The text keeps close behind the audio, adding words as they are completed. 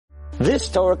This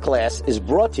Torah class is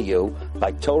brought to you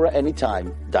by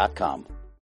TorahAnytime.com.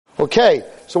 Okay,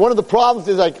 so one of the problems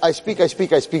is I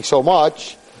speak so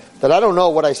much that I don't know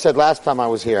what I said last time I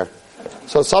was here.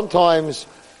 So sometimes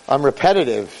I'm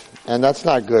repetitive, and that's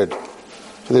not good.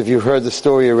 So if you've heard the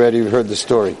story already, you've heard the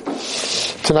story.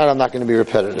 Tonight I'm not going to be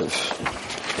repetitive.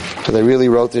 Because I really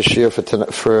wrote this shir for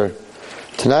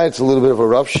tonight. It's a little bit of a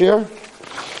rough shir,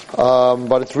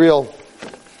 but it's real.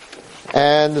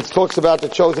 And it talks about the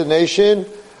chosen nation.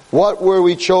 What were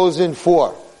we chosen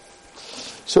for?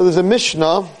 So there's a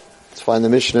Mishnah. Let's find the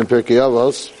Mishnah in Pirkei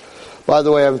Avos. By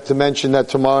the way, I have to mention that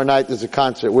tomorrow night there's a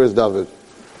concert. Where's David?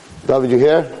 David, you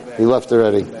here? He left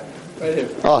already. Right here.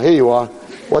 Oh, here you are.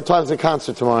 What time's the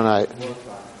concert tomorrow night?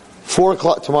 4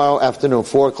 o'clock tomorrow afternoon.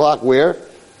 4 o'clock where?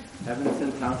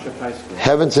 Heaventon Township High School.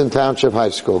 Heaventon Township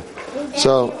High School.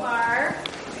 So,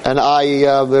 and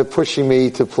they're pushing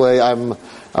me to play.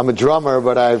 I'm a drummer,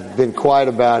 but I've been quiet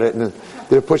about it, and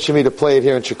they're pushing me to play it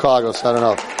here in Chicago, so I don't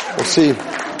know. We'll see.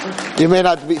 You may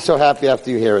not be so happy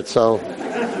after you hear it, so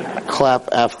clap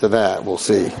after that. We'll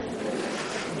see.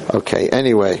 Okay,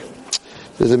 anyway.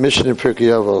 There's a mission in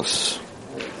Pirkei Avos.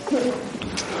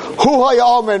 Hu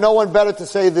ha'yomer, no one better to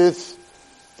say this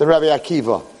than Rabbi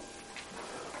Akiva.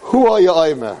 Hu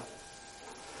ha'yomer.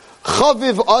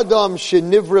 Chaviv Adam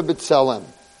shenivra b'tzelem.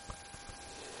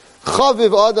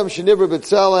 Chaviv Adam shenivra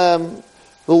b'tzelem.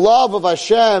 The love of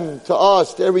Hashem to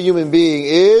us, to every human being,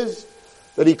 is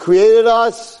that He created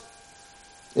us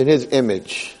in His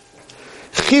image.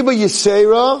 Chiba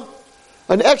Yisera,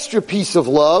 an extra piece of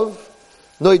love,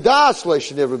 noidas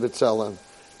le'shenivra b'tzelem,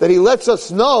 that He lets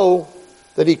us know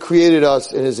that He created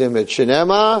us in His image.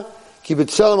 Shenema, ki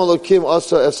b'tzelem Elokim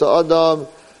asa esa Adam,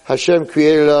 Hashem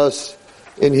created us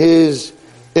in His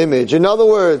image. In other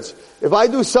words, if I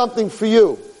do something for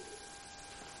you,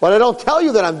 but I don't tell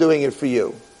you that I'm doing it for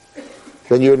you,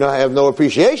 then you have no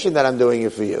appreciation that I'm doing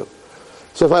it for you.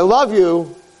 So if I love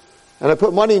you, and I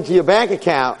put money into your bank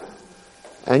account,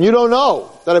 and you don't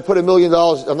know that I put $1 million,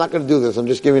 I'm not going to do this, I'm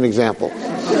just giving an example.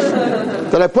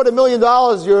 That I put $1 million,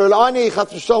 you're an ani,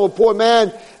 a poor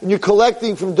man, and you're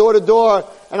collecting from door to door,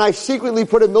 and I secretly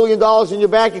put $1 million in your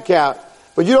bank account,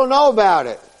 but you don't know about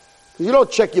it. Because you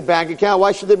don't check your bank account,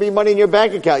 why should there be money in your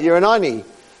bank account? You're an ani.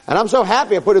 And I'm so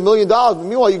happy I put $1 million, but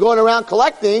meanwhile you're going around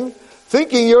collecting,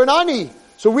 thinking you're an ani.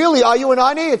 So really, are you an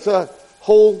ani? It's a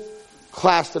whole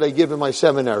class that I give in my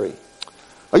seminary.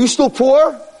 Are you still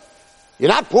poor? You're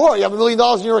not poor, you have $1 million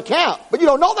in your account, but you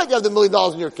don't know that you have the $1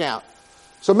 million in your account.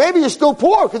 So maybe you're still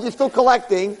poor because you're still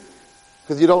collecting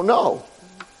because you don't know.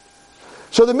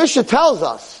 So the Mishnah tells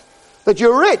us that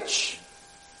you're rich,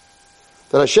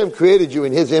 that Hashem created you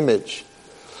in His image.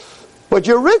 But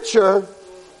you're richer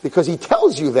because He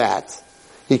tells you that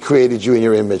He created you in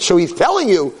your image. So He's telling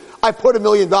you, I put $1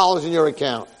 million in your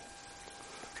account.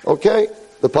 Okay?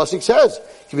 The pasuk says,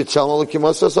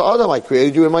 I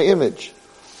created you in my image.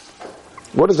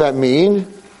 What does that mean?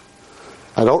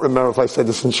 I don't remember if I said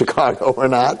this in Chicago or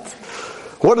not.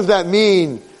 What does that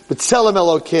mean? B'tzelem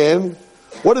Elokim.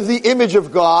 What is the image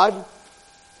of God?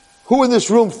 Who in this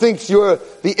room thinks you're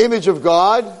the image of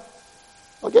God?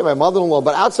 Okay, my mother-in-law,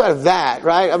 but outside of that,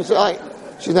 right? I'm saying,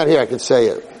 she's not here, I could say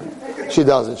it. She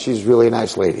doesn't, she's really a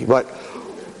nice lady. But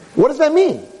what does that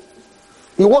mean?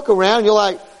 You walk around, you're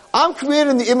like, I'm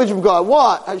created in the image of God.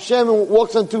 What? Hashem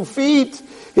walks on 2 feet,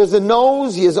 He has a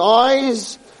nose, He has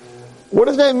eyes. What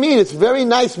does that mean? It's a very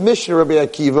nice Mishnah, Rabbi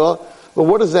Akiva, but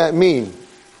what does that mean?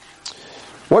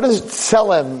 What does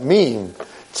tzelem mean?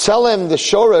 Tzelem, the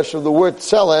shoresh of the word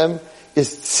tzelem,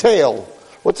 is tzel.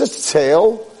 What's a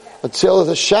tzel? A tzel is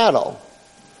a shadow.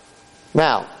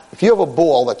 Now, if you have a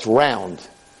ball that's round,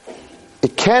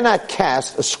 it cannot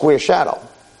cast a square shadow.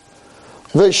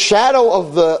 The shadow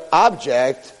of the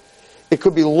object, it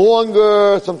could be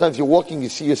longer. Sometimes you're walking, you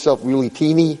see yourself really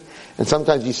teeny, and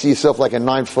sometimes you see yourself like a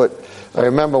 9-foot. I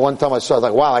remember one time I saw,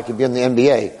 like, wow, I could be in the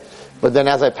NBA. But then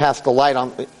as I passed the light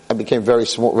on, I became very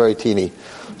small, very teeny.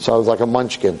 So I was like a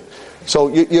munchkin. So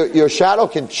your shadow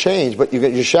can change, but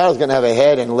your shadow's going to have a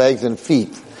head and legs and feet.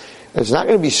 And it's not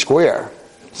going to be square.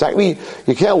 It's not going to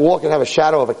be, you can't walk and have a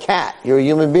shadow of a cat. You're a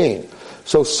human being.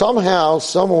 So somehow,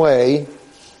 some way,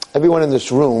 everyone in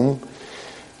this room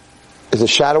is a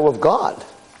shadow of God.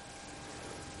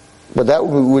 But that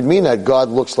would mean that God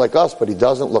looks like us, but He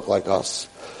doesn't look like us.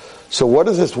 So what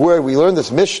is this word? We learn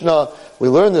this Mishnah, we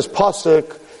learn this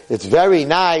pasuk. It's very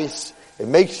nice. It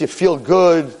makes you feel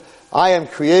good. I am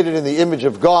created in the image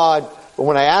of God. But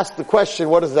when I ask the question,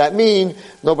 what does that mean?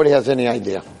 Nobody has any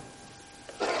idea.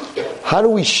 How do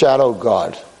we shadow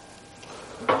God?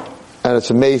 And it's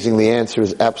amazing. The answer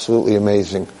is absolutely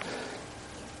amazing.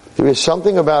 There is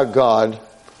something about God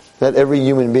that every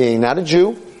human being, not a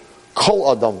Jew,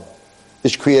 Kol Adam,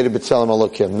 is created b'tzelem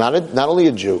Elokim. Not only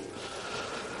a Jew.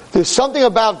 There's something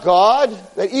about God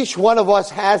that each one of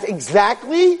us has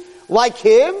exactly like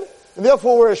Him, and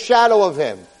therefore we're a shadow of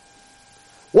Him.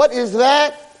 What is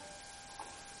that?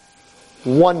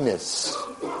 Oneness.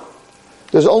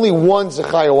 There's only one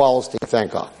Zechariah Wallerstein,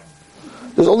 thank God.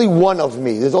 There's only one of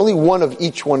me. There's only one of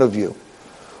each one of you.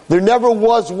 There never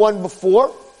was one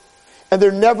before, and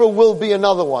there never will be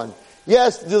another one.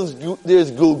 Yes, there's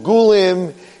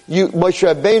Gilgulim.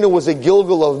 Moshe Rabbeinu was a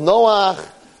Gilgul of Noach,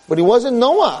 but he wasn't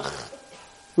Noach.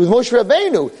 He was Moshe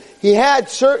Rabbeinu. He had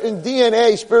certain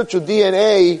DNA, spiritual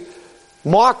DNA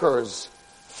markers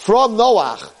from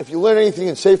Noach. If you learn anything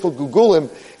in Sefer Gilgulim,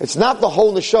 it's not the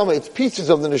whole neshama, it's pieces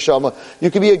of the neshama.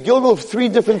 You can be a Gilgul of three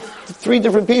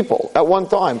different people at one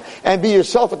time, and be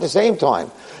yourself at the same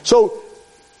time. So,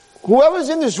 whoever's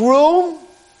in this room,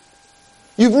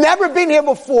 you've never been here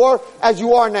before as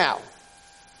you are now.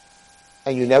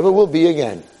 And you never will be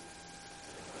again.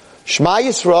 Shema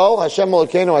Yisrael, Hashem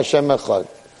Elokeinu, Hashem Echad.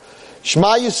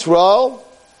 Shema Yisrael,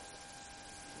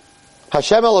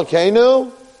 Hashem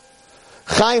Elokeinu,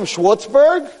 Chaim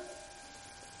Schwartzberg,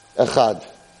 Echad.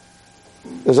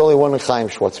 There's only one Chaim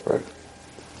Schwartzberg.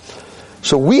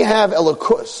 So we have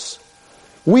Elokus.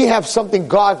 We have something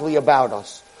godly about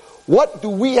us. What do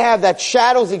we have that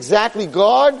shadows exactly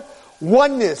God?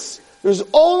 Oneness. There's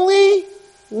only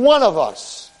one of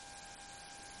us.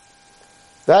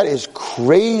 That is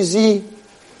crazy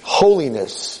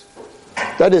holiness.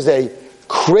 That is a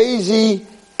crazy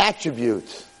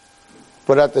attribute.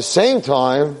 But at the same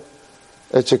time,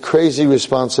 it's a crazy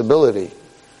responsibility.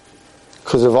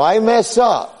 Because if I mess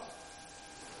up,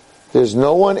 there's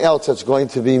no one else that's going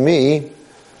to be me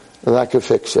that could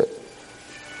fix it.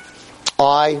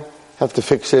 I have to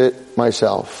fix it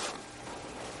myself.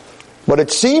 But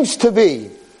it seems to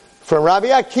be, from Rabbi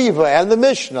Akiva and the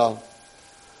Mishnah,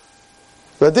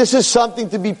 that this is something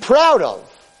to be proud of.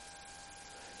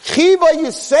 Chiba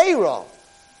Yisera.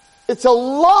 It's a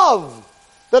love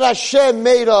that Hashem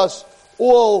made us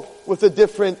all with a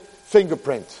different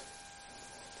fingerprint.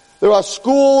 There are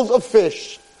schools of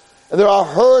fish, and there are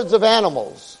herds of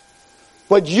animals.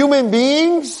 But human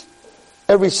beings,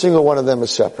 every single one of them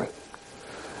is separate.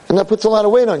 And that puts a lot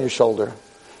of weight on your shoulder.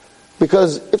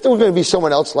 Because if there was going to be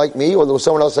someone else like me, or there was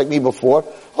someone else like me before,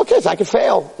 okay, so I could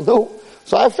fail. No.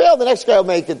 So I failed, the next guy will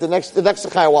make it, the next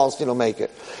Zechariah Wallerstein will make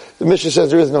it. The Mishnah says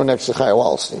there is no next Zechariah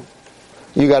Wallerstein.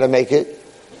 You gotta make it.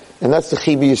 And that's the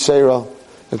Chibi Yisera.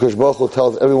 Because Baruch Hu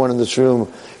tells everyone in this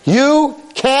room, you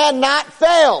cannot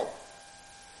fail.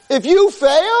 If you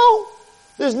fail,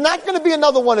 there's not going to be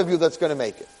another one of you that's going to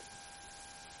make it.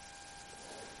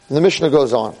 And the Mishnah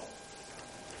goes on.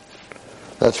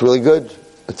 That's really good.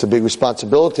 It's a big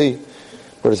responsibility,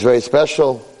 but it's very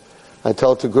special. I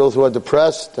tell it to girls who are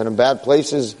depressed and in bad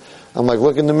places, I'm like,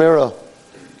 look in the mirror.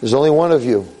 There's only one of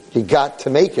you. You got to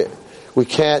make it. We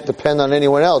can't depend on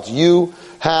anyone else. You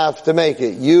have to make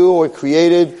it. You were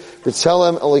created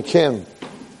B'Tselem Elokim.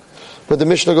 But the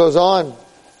Mishnah goes on.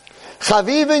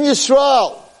 Chaviv in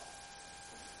Yisrael.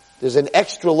 There's an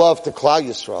extra love to Klal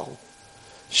Yisrael.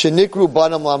 Shenikru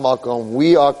Banam Lamakom.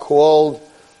 We are called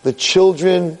the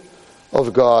children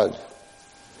of God.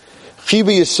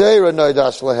 Chibi Yisera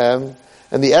Noidas Lahem.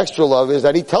 And the extra love is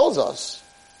that He tells us.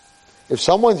 If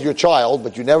someone's your child,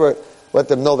 but you never let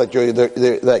them know that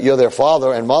you're their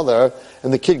father and mother,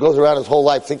 and the kid goes around his whole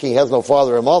life thinking he has no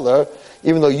father or mother,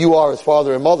 even though you are his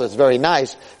father and mother, it's very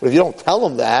nice. But if you don't tell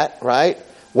him that, right,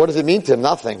 what does it mean to him?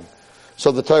 Nothing.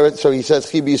 So the Torah, so he says,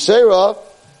 Chibi Yisera,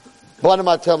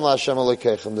 Banamatem LaHashem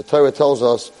Elokeichem. The Torah tells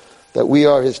us that we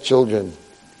are His children.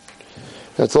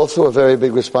 That's also a very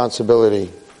big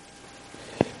responsibility.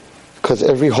 Because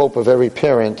every hope of every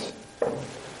parent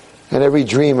and every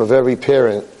dream of every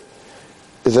parent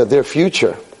is that their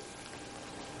future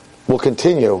will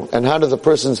continue. And how does a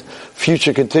person's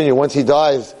future continue? Once he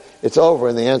dies, it's over,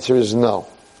 and the answer is no.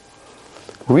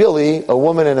 Really, a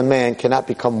woman and a man cannot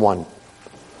become one.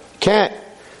 Can't.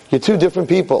 You're two different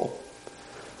people.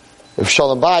 If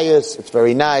Shalom Bayis, it's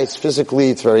very nice. Physically,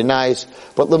 it's very nice.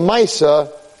 But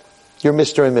Lemaisa, you're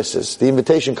Mr. and Mrs. The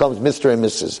invitation comes Mr. and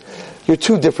Mrs. You're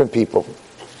two different people.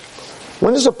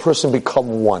 When does a person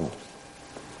become one?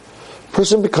 A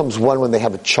person becomes one when they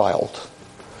have a child.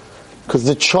 Because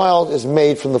the child is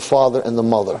made from the father and the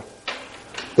mother.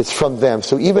 It's from them.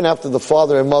 So even after the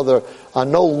father and mother are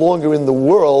no longer in the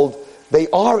world, they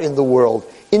are in the world.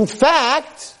 In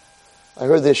fact, I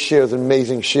heard this shir, it's an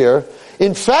amazing shir.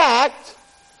 In fact,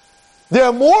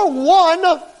 they're more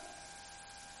one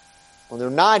when they're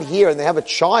not here and they have a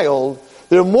child.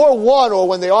 They're more one, or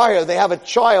when they are here, they have a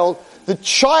child, the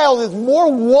child is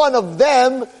more one of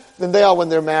them than they are when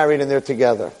they're married and they're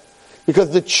together.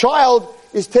 Because the child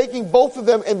is taking both of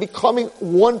them and becoming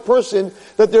one person,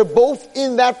 that they're both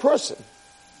in that person.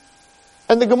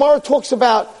 And the Gemara talks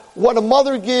about what a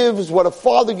mother gives, what a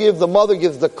father gives. The mother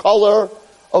gives the color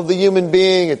of the human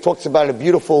being. It talks about a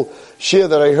beautiful shir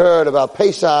that I heard about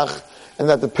Pesach, and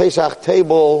that the Pesach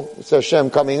table, it's Hashem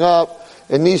coming up,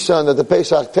 in Nisan, that the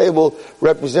Pesach table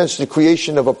represents the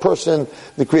creation of a person,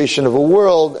 the creation of a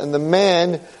world, and the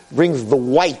man brings the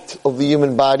white of the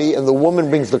human body, and the woman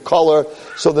brings the color.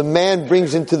 So the man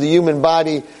brings into the human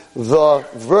body the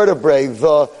vertebrae,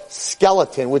 the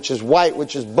skeleton, which is white,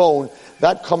 which is bone.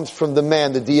 That comes from the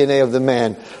man, the DNA of the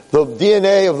man. The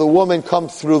DNA of the woman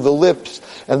comes through the lips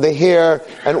and the hair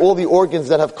and all the organs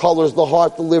that have colors, the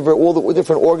heart, the liver, all the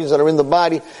different organs that are in the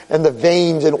body, and the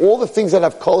veins, and all the things that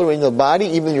have color in the body,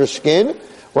 even your skin,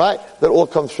 right? That all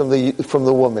comes from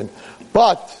the woman.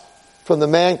 But from the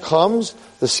man comes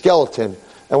the skeleton.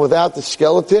 And without the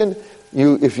skeleton,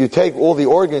 if you take all the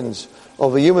organs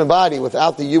of a human body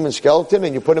without the human skeleton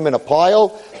and you put them in a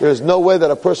pile, there's no way that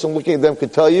a person looking at them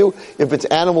could tell you if it's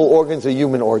animal organs or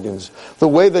human organs. The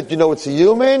way that you know it's a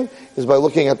human is by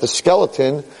looking at the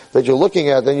skeleton that you're looking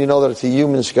at, then you know that it's a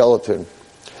human skeleton.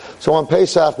 So on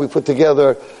Pesach we put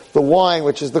together the wine,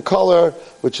 which is the color,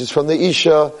 which is from the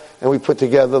Isha, and we put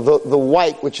together the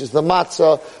white, which is the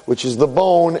matzah, which is the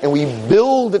bone, and we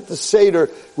build at the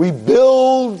Seder, we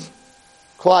build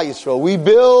Klal Yisrael. We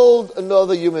build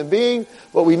another human being,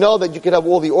 but we know that you can have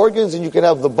all the organs and you can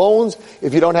have the bones.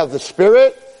 If you don't have the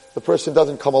spirit, the person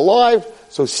doesn't come alive.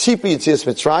 So Sipa Yitzias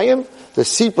Mitzrayim, the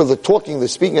Sipa, the talking, the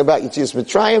speaking about Yitzias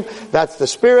Mitzrayim, that's the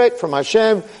spirit from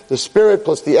Hashem, the spirit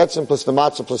plus the etzim plus the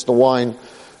matzah plus the wine.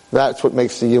 That's what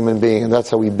makes the human being, and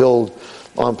that's how we build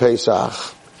on Pesach.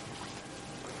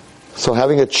 So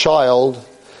having a child,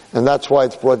 and that's why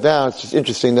it's brought down, it's just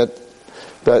interesting that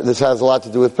this has a lot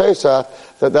to do with Pesach,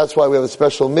 that's why we have a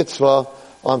special mitzvah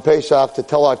on Pesach to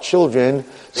tell our children,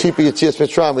 Sipa Yitzias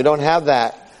Mitzrayim. We don't have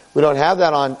that. We don't have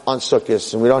that on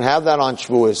Sukkot, and we don't have that on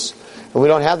Shavuos, and we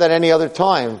don't have that any other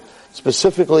time,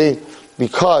 specifically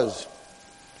because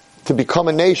to become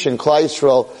a nation, Klal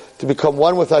Yisrael, to become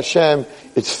one with Hashem,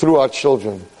 it's through our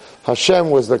children.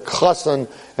 Hashem was the chassan,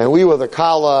 and we were the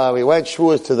kala. We went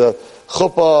Shavuos to the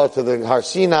chuppah, to the Har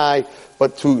Sinai,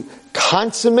 but to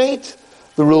consummate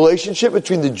the relationship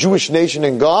between the Jewish nation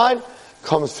and God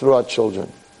comes through our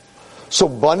children. So,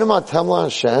 Banim Atem La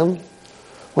Hashem,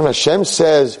 when Hashem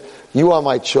says, you are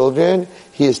my children,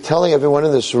 He is telling everyone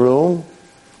in this room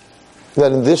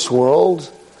that in this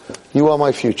world, you are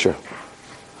my future.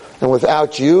 And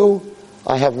without you,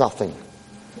 I have nothing.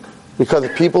 Because the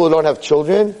people who don't have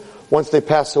children, once they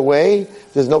pass away,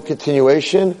 there's no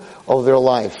continuation of their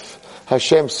life.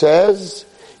 Hashem says,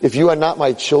 if you are not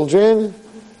my children,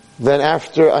 then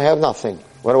after I have nothing.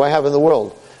 What do I have in the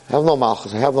world? I have no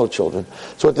malchus, I have no children.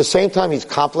 So at the same time He's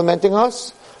complimenting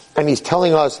us, and He's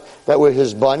telling us that we're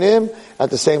His banim.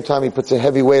 At the same time He puts a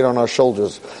heavy weight on our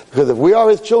shoulders. Because if we are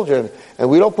His children, and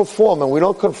we don't perform, and we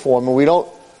don't conform, and we don't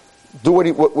do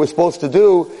what we're supposed to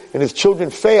do, and His children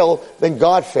fail, then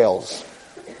God fails.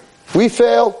 If we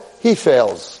fail, He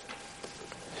fails.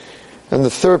 And the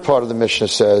third part of the Mishnah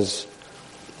says,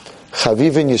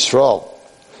 Chavivin Yisrael.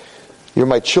 You're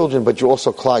my children, but you're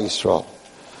also Klal Yisrael.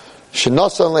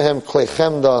 Shenasan lehem klei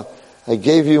chemda. I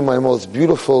gave you my most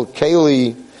beautiful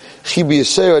keli. Chibi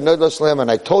yisera nodos lehem,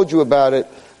 and I told you about it.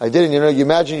 I didn't. You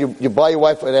imagine you buy your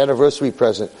wife an anniversary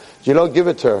present. You don't give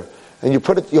it to her, and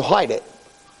you hide it,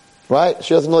 right?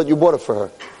 She doesn't know that you bought it for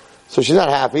her, so she's not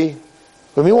happy.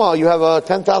 But meanwhile, you have a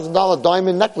 $10,000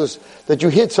 diamond necklace that you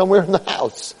hid somewhere in the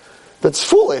house. That's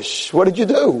foolish. What did you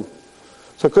do?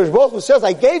 So Kodesh Baruch Hu says,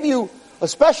 I gave you a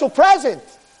special present.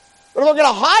 But if I'm going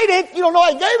to hide it, you don't know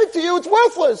I gave it to you, it's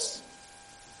worthless.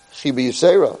 Shiba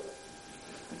Yisera.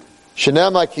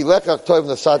 Shenema kilechach tov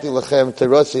nasati lechem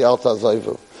terasi al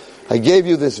tazayvu. I gave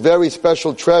you this very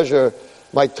special treasure,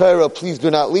 my Torah, please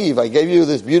do not leave. I gave you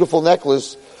this beautiful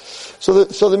necklace. So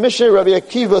the Mishnah, Rabbi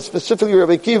Akiva, specifically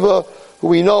Rabbi Akiva, who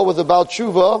we know was about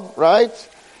tshuva, right?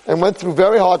 And went through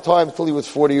very hard times until he was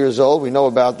 40 years old. We know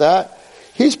about that.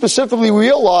 He specifically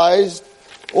realized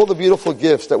all the beautiful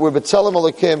gifts, that we're B'Tselem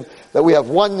Elokim, that we have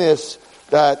oneness,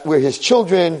 that we're His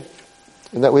children,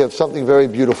 and that we have something very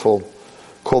beautiful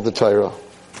called the Torah.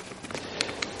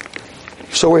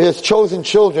 So we're His chosen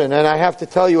children, and I have to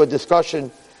tell you a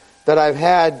discussion that I've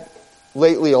had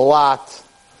lately a lot,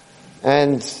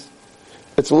 and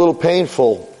it's a little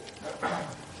painful,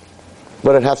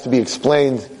 but it has to be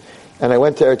explained. And I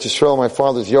went to Eretz Yisrael, my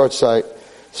father's yard site,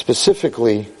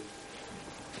 specifically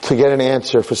to get an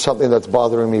answer for something that's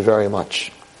bothering me very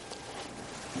much.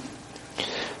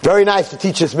 Very nice to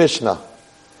teach this Mishnah.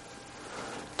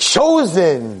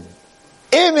 Chosen,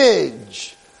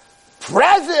 image,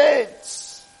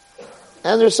 presence.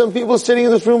 And there's some people sitting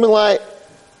in this room and like,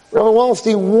 Rabbi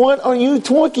Wallenstein, what are you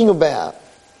talking about?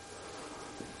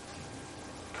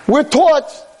 We're taught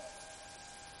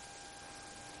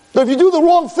that if you do the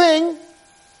wrong thing,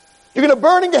 you're going to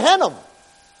burn in Gehenna.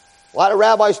 A lot of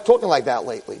rabbis talking like that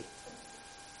lately.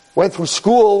 Went through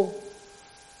school.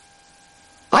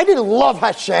 I didn't love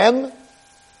Hashem.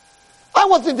 I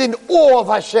wasn't in awe of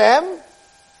Hashem.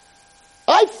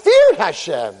 I feared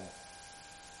Hashem.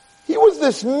 He was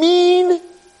this mean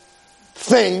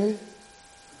thing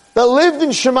that lived in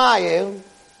Shemayim,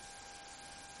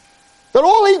 that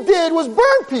all he did was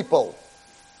burn people.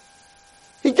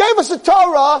 He gave us a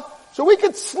Torah so we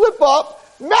could slip up,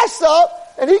 mess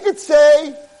up, and he could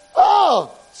say,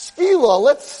 oh, Skila,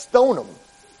 let's stone him.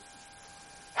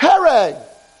 Hereg,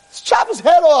 let's chop his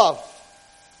head off.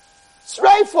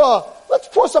 Sreifa, let's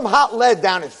pour some hot lead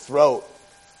down his throat.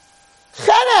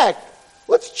 Chenek,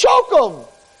 let's choke him.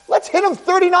 Let's hit him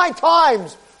 39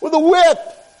 times with a whip.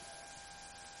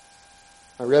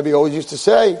 My Rebbe always used to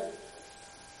say,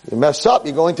 you mess up,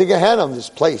 you're going to Gehenna, this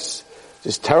place,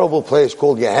 this terrible place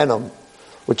called Gehenna,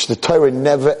 which the Torah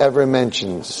never ever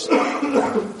mentions.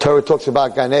 Torah talks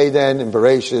about Gan Eden and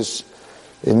Bereshis.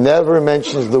 It never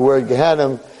mentions the word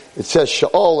Gehenna. It says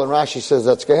Sheol, and Rashi says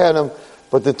that's Gehenna,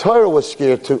 but the Torah was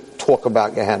scared to talk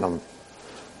about Gehenna,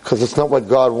 because it's not what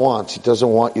God wants. He doesn't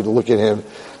want you to look at him,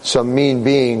 some mean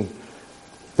being,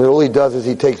 that all he does is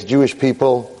he takes Jewish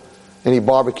people and he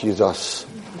barbecues us.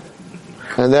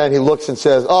 And then he looks and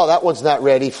says, oh, that one's not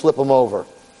ready, flip him over.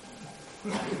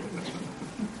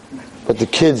 But the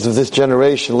kids of this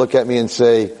generation look at me and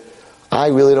say, I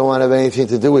really don't want to have anything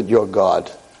to do with your God.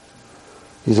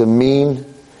 He's a mean,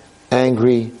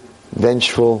 angry,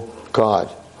 vengeful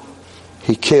God.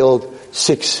 He killed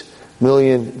 6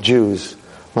 million Jews.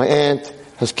 My aunt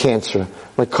has cancer.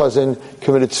 My cousin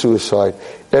committed suicide.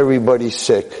 Everybody's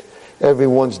sick.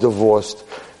 Everyone's divorced.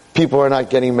 People are not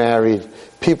getting married.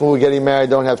 People who are getting married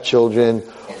don't have children.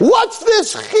 What's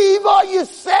this Chiva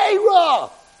Yisera?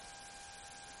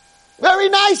 Very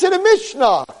nice in a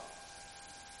Mishnah.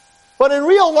 But in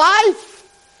real life,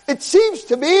 it seems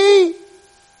to me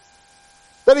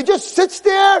that he just sits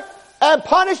there and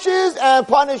punishes and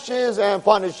punishes and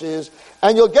punishes,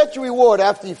 and you'll get your reward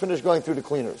after you finish going through the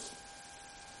cleaners.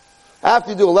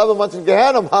 After you do 11 months in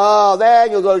Gehenna,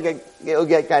 then you'll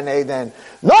get Gan Eden.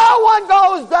 No one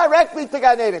goes directly to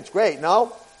Gan Eden. It's great,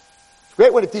 no? It's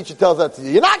great when a teacher tells that to you.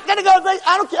 You're not going to go to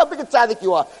I don't care how big a tzaddik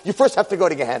you are. You first have to go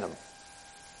to Gehenna.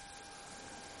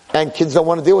 And kids don't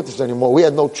want to deal with this anymore. We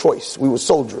had no choice. We were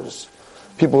soldiers.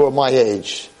 People who were my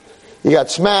age. You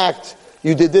got smacked.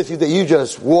 You did this. You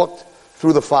just walked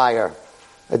through the fire.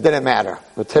 It didn't matter.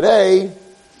 But today,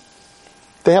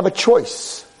 they have a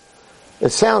choice. It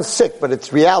sounds sick, but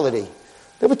it's reality.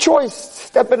 They have a choice.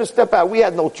 Step in or step out. We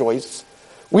had no choice.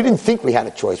 We didn't think we had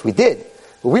a choice. We did.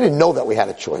 But we didn't know that we had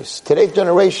a choice. Today's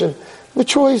generation, the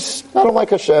choice. I don't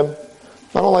like Hashem.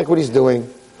 I don't like what he's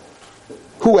doing.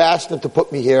 Who asked him to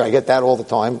put me here? I get that all the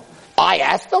time. I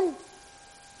asked them?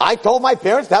 I told my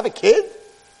parents to have a kid? It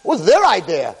was their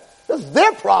idea. It was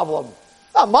their problem.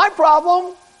 Not my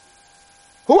problem.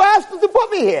 Who asked him to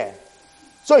put me here?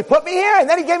 So he put me here, and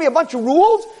then he gave me a bunch of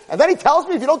rules, and then he tells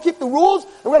me if you don't keep the rules,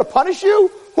 I'm going to punish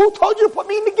you? Who told you to put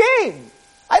me in the game?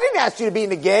 I didn't ask you to be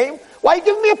in the game. Why are you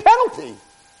giving me a penalty?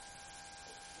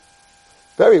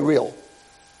 Very real.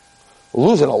 We're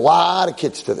losing a lot of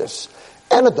kids to this.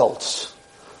 And adults.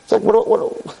 It's like, what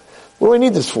do I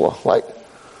need this for? Like,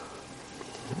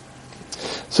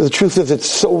 so the truth is, it's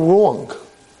so wrong.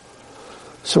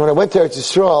 So when I went to Eretz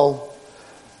Yisrael,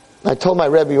 I told my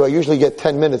Rebbe, who I usually get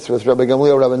 10 minutes with, Rabbi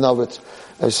Gamliel, Rabbi Novitz,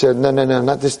 I said, no,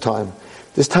 not this time.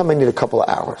 This time I need a couple of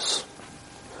hours.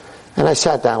 And I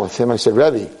sat down with him. I said,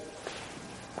 Rebbe,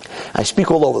 I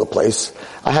speak all over the place.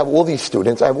 I have all these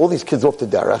students. I have all these kids off the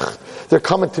derech. They're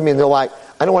coming to me and they're like,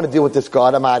 I don't want to deal with this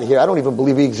God. I'm out of here. I don't even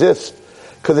believe he exists.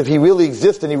 Because if he really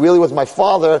exists and he really was my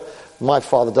father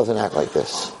doesn't act like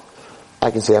this. I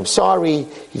can say, I'm sorry.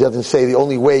 He doesn't say the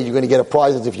only way you're going to get a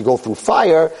prize is if you go through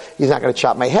fire. He's not going to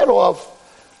chop my head off.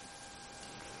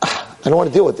 I don't want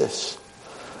to deal with this.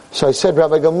 So I said,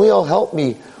 Rabbi Gamliel, help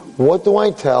me. What do I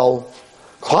tell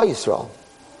Klal Yisrael?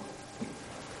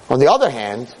 On the other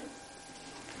hand,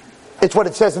 it's what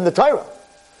it says in the Torah.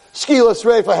 Skila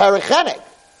Sreifa Harachenek.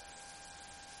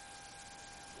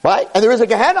 Right? And there is a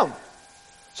Gehenna.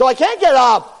 So I can't get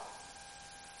up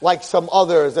like some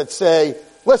others that say,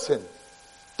 listen,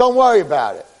 don't worry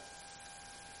about it.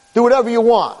 Do whatever you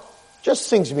want. Just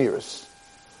sing Zmiris.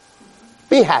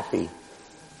 Be happy.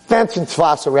 dance in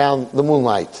tzvas around the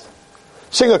moonlight,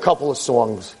 sing a couple of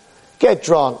songs, get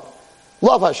drunk,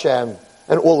 love Hashem,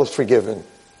 and all is forgiven.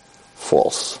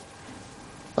 False.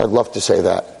 I'd love to say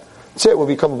that. That's it. We'll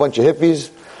become a bunch of hippies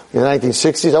in the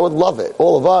 1960s. I would love it.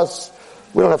 All of us.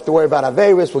 We don't have to worry about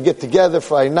Averis. We'll get together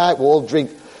Friday night. We'll all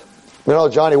drink,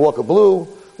 Johnny Walker Blue.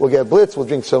 We'll get blitz. We'll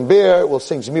drink some beer. We'll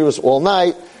sing Zemiros all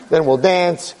night. Then we'll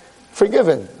dance.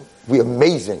 Forgiven. It'll be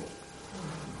amazing.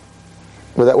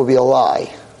 But that would be a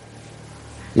lie.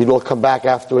 You'd all come back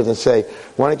afterwards and say,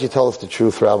 why don't you tell us the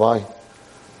truth, Rabbi?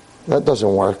 That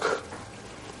doesn't work.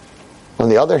 On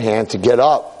the other hand, to get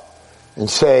up and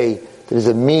say that he's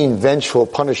a mean, vengeful,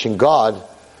 punishing God,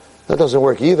 that doesn't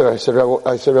work either. I said,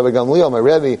 Rabbi Gamliel, my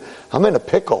Rebbe, I'm in a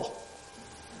pickle.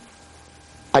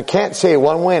 I can't say it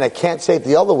one way and I can't say it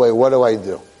the other way. What do I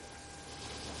do?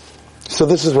 So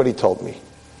this is what he told me.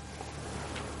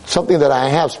 Something that I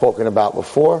have spoken about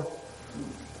before,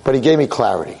 but he gave me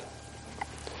clarity.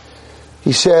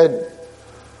 He said,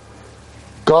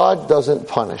 God doesn't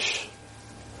punish.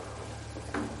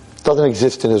 It doesn't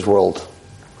exist in his world.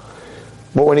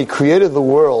 But when he created the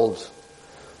world,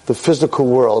 the physical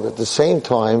world, at the same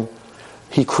time,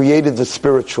 he created the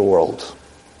spiritual world.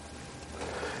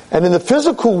 And in the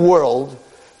physical world,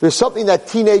 there's something that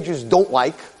teenagers don't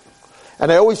like.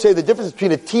 And I always say the difference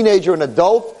between a teenager and an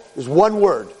adult is one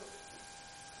word.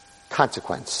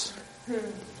 Consequence.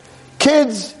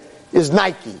 Kids is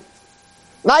Nike.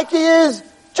 Nike is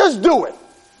just do it.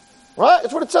 Right?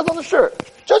 That's what it says on the shirt.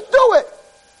 Just do it.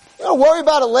 You don't worry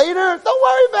about it later. Don't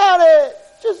worry about it.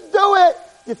 Just do it.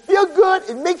 You feel good.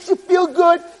 It makes you feel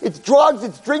good. It's drugs,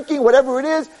 it's drinking, whatever it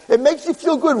is. It makes you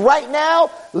feel good right now.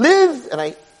 Live,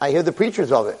 and I hear the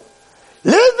preachers of it.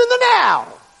 Live in the now.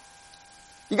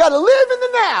 You got to live in the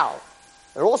now.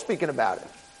 They're all speaking about it.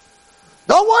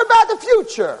 Don't worry about the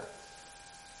future.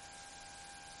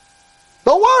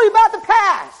 Don't worry about the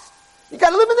past. You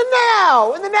got to live in the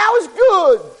now, and the now is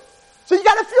good. So you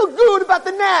got to feel good about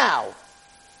the now.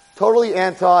 Totally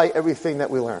anti everything that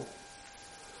we learn.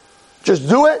 Just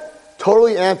do it.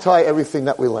 Totally anti everything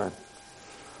that we learn.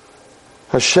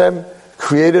 Hashem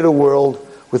created a world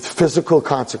with physical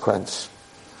consequence.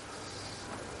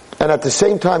 And at the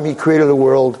same time, he created a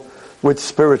world with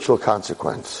spiritual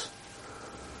consequence.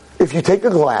 If you take a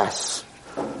glass,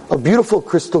 a beautiful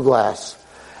crystal glass,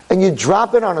 and you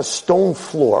drop it on a stone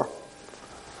floor,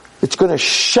 it's going to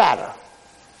shatter.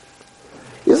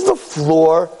 Is the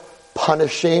floor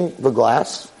punishing the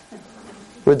glass?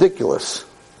 Ridiculous.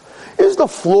 Is the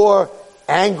floor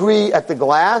angry at the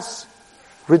glass?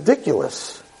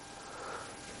 Ridiculous.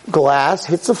 Glass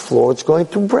hits the floor, it's going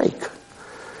to break.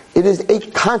 It is a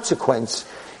consequence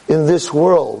in this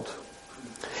world.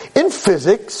 In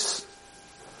physics,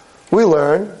 we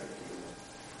learn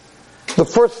the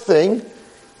first thing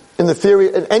in the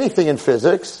theory, in anything in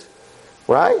physics,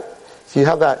 right? So you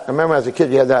have that, I remember as a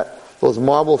kid you had those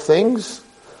marble things,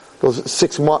 those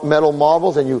 6 metal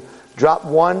marbles, and you drop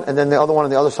one and then the other one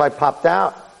on the other side popped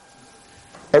out.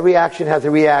 Every action has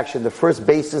a reaction. The first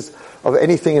basis of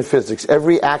anything in physics.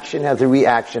 Every action has a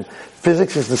reaction.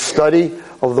 Physics is the study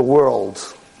of the world.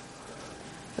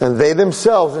 And they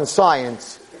themselves in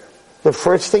science, the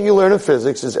first thing you learn in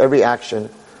physics is every action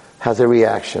has a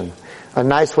reaction. A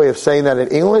nice way of saying that in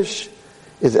English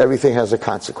is everything has a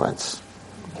consequence.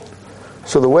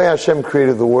 So the way Hashem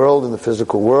created the world and the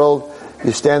physical world,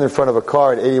 you stand in front of a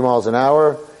car at 80 miles an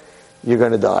hour, you're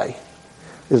going to die.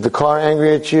 Is the car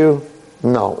angry at you?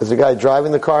 No. Is the guy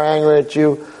driving the car angry at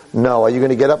you? No. Are you going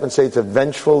to get up and say it's a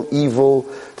vengeful,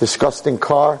 evil, disgusting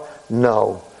car?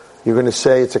 No. You're going to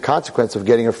say it's a consequence of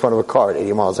getting in front of a car at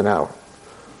 80 miles an hour.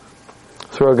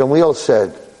 So Rav Gamliel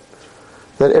said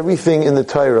that everything in the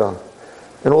Torah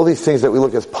and all these things that we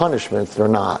look as punishments, they're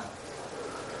not.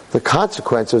 The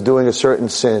consequence of doing a certain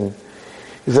sin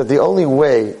is that the only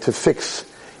way to fix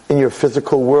in your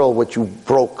physical world what you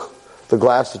broke, the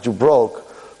glass that you broke,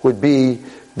 would be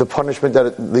the punishment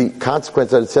the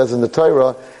consequence that it says in the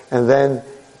Torah, and then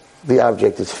the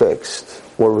object is fixed.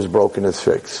 What was broken is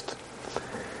fixed.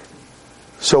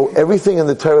 So everything in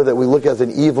the Torah that we look as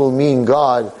an evil, mean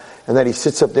God, and that he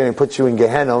sits up there and puts you in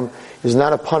Gehenna, is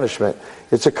not a punishment.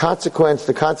 It's a consequence,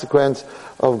 the consequence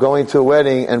of going to a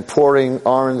wedding and pouring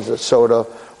orange soda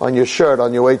on your shirt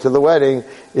on your way to the wedding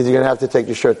is you're going to have to take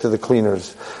your shirt to the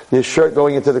cleaners. Your shirt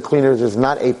going into the cleaners is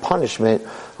not a punishment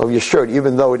of your shirt,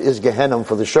 even though it is Gehenna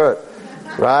for the shirt.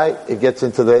 Right? It gets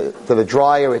into the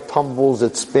dryer, it tumbles,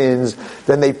 it spins,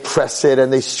 then they press it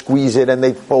and they squeeze it and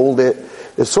they fold it.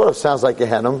 It sort of sounds like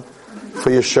Gehenna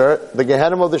for your shirt. The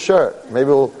Gehenna of the shirt. Maybe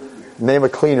we'll name a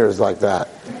cleaners like that.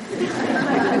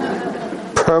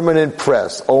 Permanent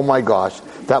press. Oh my gosh.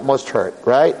 That must hurt,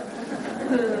 right?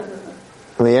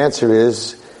 And the answer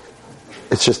is,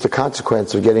 it's just the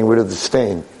consequence of getting rid of the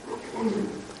stain.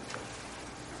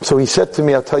 So he said to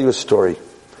me, I'll tell you a story.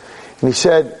 And he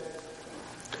said,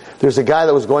 there's a guy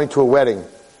that was going to a wedding.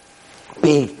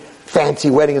 Big, fancy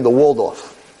wedding in the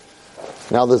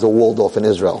Waldorf. Now there's a Waldorf in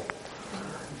Israel.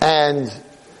 And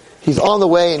he's on the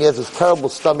way and he has this terrible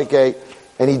stomach ache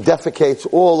and he defecates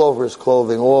all over his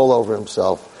clothing, all over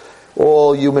himself.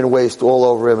 All human waste all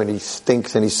over him, and he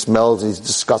stinks and he smells and he's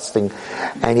disgusting,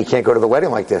 and he can't go to the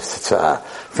wedding like this. It's a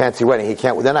fancy wedding.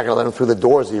 They're not going to let him through the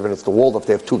doors even. It's the Waldorf.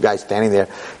 They have two guys standing there.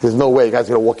 There's no way the guy's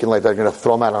going to walk in like that. They're going to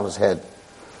throw him out on his head.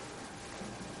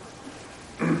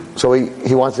 So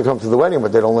he wants to come to the wedding,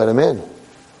 but they don't let him in.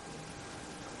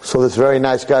 So this very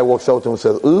nice guy walks over to him and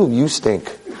says, "Ooh, you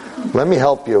stink. Let me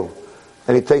help you."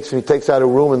 And he takes out a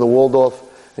room in the Waldorf,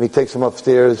 and he takes him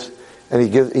upstairs. And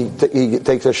he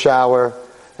takes a shower,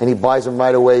 and he buys him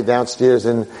right away downstairs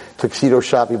in tuxedo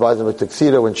shop. He buys him a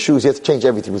tuxedo and shoes. He has to change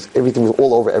everything. Everything was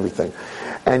all over everything.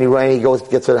 And he goes,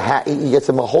 gets a hat. He gets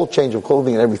him a whole change of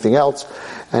clothing and everything else.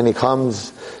 And he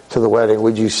comes to the wedding.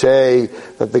 Would you say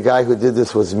that the guy who did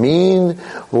this was mean,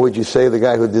 or would you say the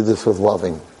guy who did this was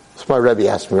loving? That's my Rebbe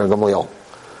asked me, Gamliel.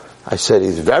 I said,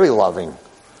 he's very loving.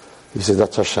 He said,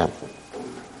 that's Hashem.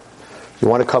 You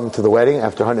want to come to the wedding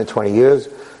after 120 years?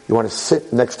 You want to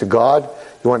sit next to God?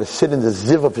 You want to sit in the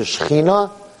ziv of the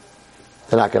Shekhinah?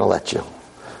 They're not going to let you.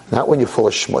 Not when you're full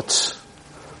of schmutz.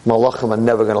 Malachim are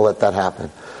never going to let that happen.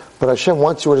 But Hashem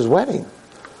wants you at His wedding.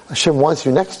 Hashem wants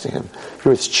you next to Him.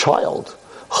 You're His child.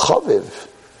 Chaviv.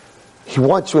 He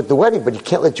wants you at the wedding, but He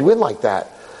can't let you in like that.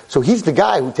 So He's the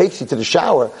guy who takes you to the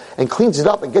shower and cleans it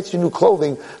up and gets you new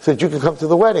clothing so that you can come to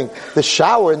the wedding. The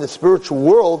shower in the spiritual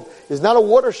world is not a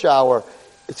water shower.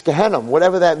 It's Gehenna,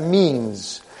 whatever that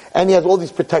means. And he has all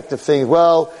these protective things.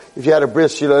 Well, if you had a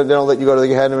bris, they don't let you go to the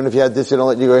Gehenna, and if you had this, they don't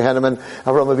let you go to the Gehenna. And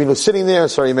Avraham Avinu sitting there,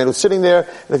 Yemenu sitting there,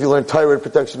 and if you learn Torah, it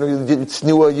protects you. If you're at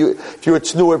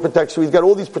Tznuah, it protects you. He's got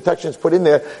all these protections put in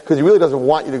there, because he really doesn't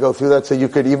want you to go through that, so you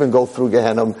could even go through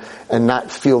Gehenna and not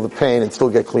feel the pain and still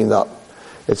get cleaned up.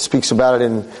 It speaks about it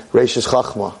in Reishis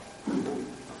Chachma.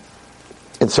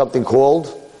 In something called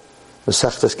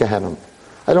Masechtas Gehenna.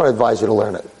 I don't advise you to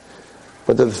learn it.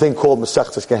 But there's a thing called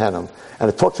Masechtas Gehenna. And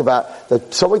it talks about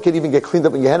that someone can even get cleaned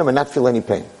up in Gehenna and not feel any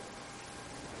pain.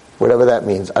 Whatever that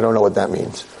means. I don't know what that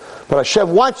means. But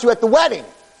Hashem wants you at the wedding.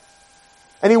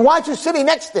 And He wants you sitting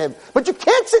next to Him. But you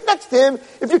can't sit next to Him.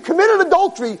 If you committed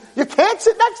adultery, you can't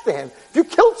sit next to Him. If you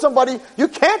killed somebody, you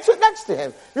can't sit next to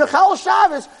Him. You're Chal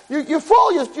Shabbos, you're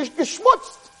full, you're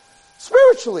schmutzed.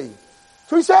 Spiritually.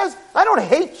 So He says, I don't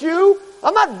hate you.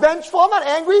 I'm not vengeful. I'm not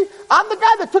angry. I'm the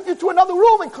guy that took you to another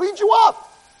room and cleaned you up.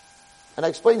 And I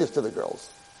explained this to the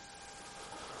girls.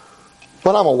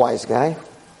 But I'm a wise guy.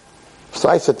 So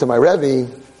I said to my Rebbe,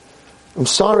 I'm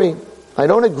sorry, I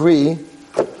don't agree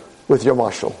with your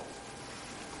mashal.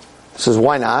 He says,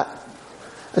 why not?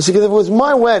 I said, because if it was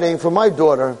my wedding for my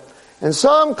daughter, and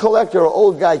some collector or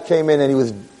old guy came in and he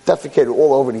was defecated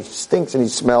all over and he stinks and he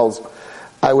smells,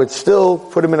 I would still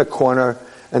put him in a corner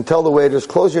and tell the waiters,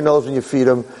 close your nose when you feed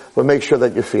him, but make sure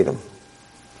that you feed him.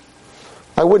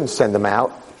 I wouldn't send him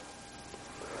out.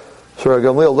 So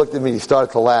Gamliel looked at me and he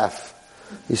started to laugh.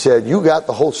 He said, you got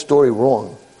the whole story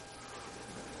wrong.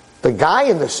 The guy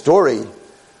in the story,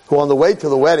 who on the way to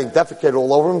the wedding defecated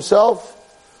all over himself,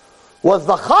 was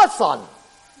the chassan.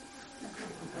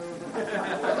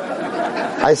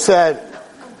 I said,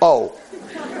 oh.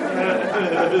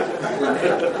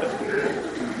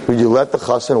 Would you let the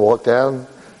chassan walk down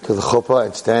to the chuppah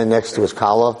and stand next to his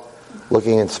kala,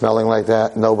 looking and smelling like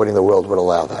that? Nobody in the world would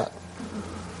allow that.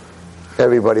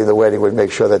 Everybody in the wedding would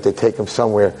make sure that they take him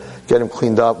somewhere, get him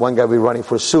cleaned up. One guy would be running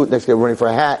for a suit, next guy would be running for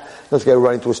a hat, next guy would be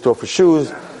running to a store for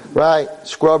shoes, right?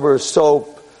 Scrubbers,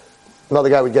 soap. Another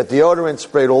guy would get deodorant,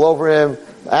 sprayed all over him,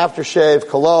 aftershave,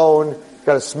 cologne. He's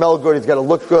got to smell good, he's got to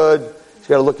look good, he's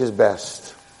got to look his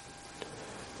best.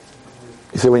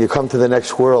 He said, when you come to the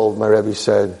next world, my Rebbe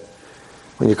said,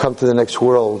 when you come to the next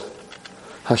world,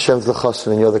 Hashem's the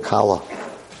chassan and you're the kala.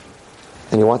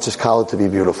 And He wants His kala to be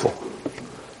beautiful.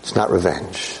 It's not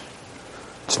revenge.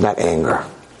 It's not anger.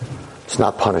 It's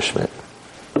not punishment.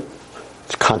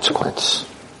 It's consequence.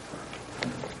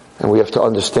 And we have to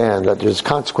understand that there's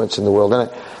consequence in the world.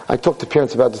 And I talk to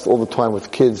parents about this all the time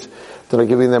with kids that are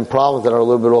giving them problems that are a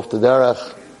little bit off the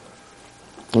derech.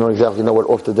 I don't exactly know what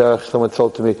off the derech. Someone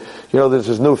told to me, there's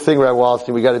this new thing, Rabbi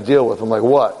Wallerstein, we got to deal with. I'm like,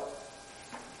 what?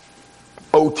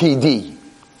 OTD.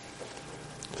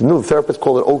 The therapist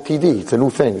called it OTD. It's a new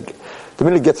thing. The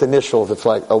minute it gets initials, it's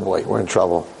like, oh boy, we're in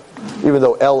trouble. Even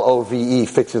though LOVE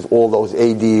fixes all those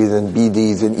ADs and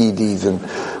BDs and EDs and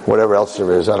whatever else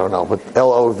there is, I don't know. But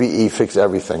LOVE fixes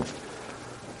everything.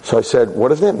 So I said, what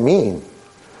does that mean?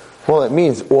 Well, it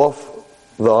means off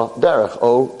the derech,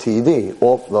 OTD,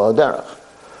 off the derech.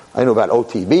 I knew about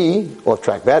OTB,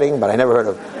 off-track betting, but I never heard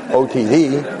of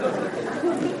OTD.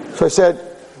 So I said,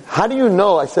 how do you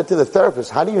know, I said to the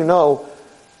therapist, how do you know,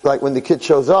 like when the kid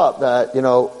shows up, that,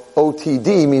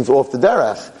 OTD means off the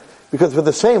derech? Because for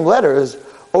the same letters,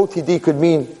 OTD could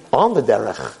mean on the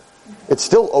derech. It's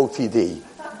still OTD.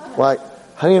 Right?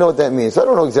 How do you know what that means? I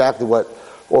don't know exactly what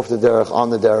off the derech, on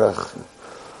the derech.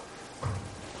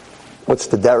 What's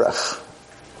the derech?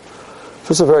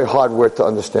 So it's a very hard word to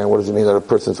understand. What does it mean that a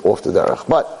person's off the derech?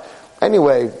 But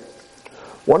anyway,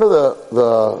 one of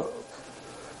the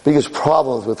biggest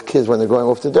problems with kids when they're going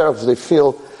off the derech is they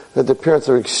feel that their parents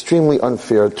are extremely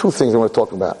unfair. Two things I want to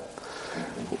talk about.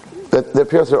 That their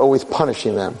parents are always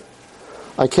punishing them.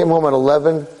 I came home at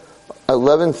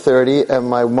 11:30 and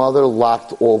my mother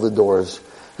locked all the doors.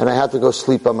 And I had to go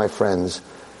sleep on my friends.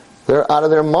 They're out of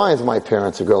their minds, my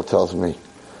parents, a girl tells me.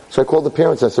 So I called the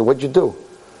parents and I said, what'd you do?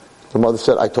 The mother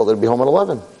said, I told her to be home at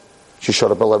 11. She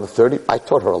showed up at 11:30. I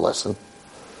taught her a lesson.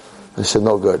 I said,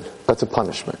 no good. That's a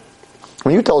punishment.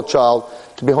 When you tell a child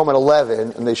to be home at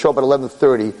 11 and they show up at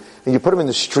 11:30 and you put them in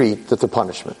the street, that's a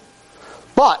punishment.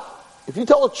 But if you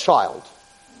tell a child,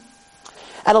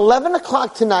 at 11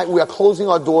 o'clock tonight we are closing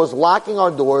our doors, locking our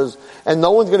doors, and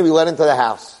no one's going to be let into the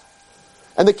house.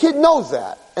 And the kid knows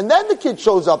that. And then the kid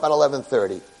shows up at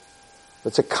 11:30.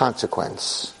 That's a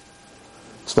consequence.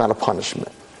 It's not a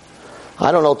punishment.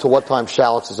 I don't know till what time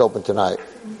Shalitz is open tonight.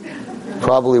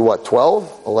 Probably what,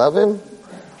 12? 11?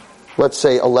 Let's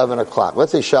say 11 o'clock.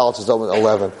 Let's say Shalitz is open at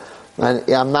 11. And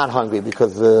I'm not hungry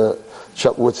because the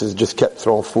Shavuotz has just kept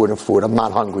throwing food and food. I'm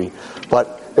not hungry.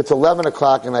 But it's 11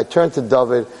 o'clock and I turn to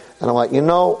David and I'm like,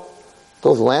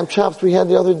 those lamb chops we had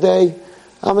the other day,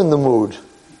 I'm in the mood.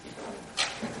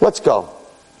 Let's go.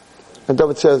 And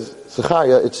David says,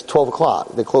 Zechariah, it's 12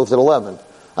 o'clock. They close at 11.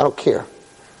 I don't care.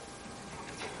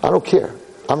 I'm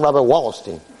Rabbi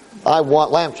Wallerstein. I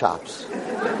want lamb chops.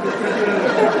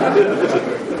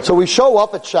 So we show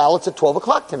up at Shalitz at 12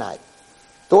 o'clock tonight.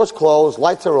 Doors closed,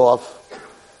 lights are off,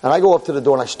 and I go up to the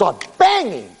door and I start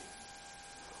banging.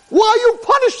 Why are you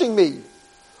punishing me?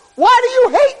 Why do you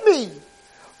hate me?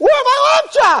 Where are my lamb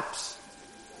chops?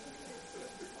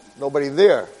 Nobody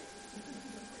there.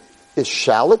 Is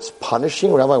Shalitz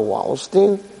punishing Rabbi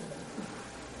Wallerstein?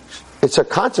 It's a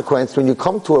consequence when you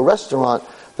come to a restaurant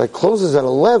that closes at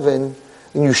 11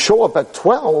 and you show up at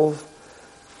 12.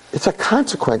 It's a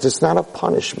consequence. It's not a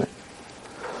punishment.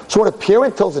 So when a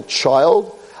parent tells a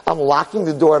child, I'm locking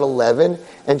the door at 11,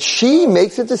 and she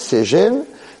makes a decision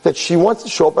that she wants to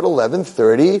show up at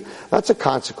 11:30, that's a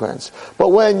consequence. But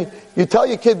when you tell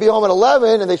your kid be home at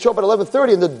 11 and they show up at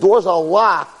 11:30 and the doors are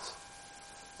locked,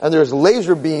 and there's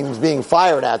laser beams being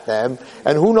fired at them,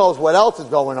 and who knows what else is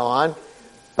going on,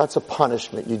 that's a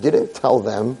punishment. You didn't tell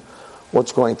them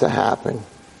what's going to happen.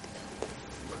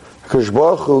 Because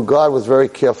Baruch Hu, God was very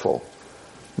careful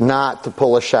not to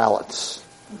pull a Shalitz.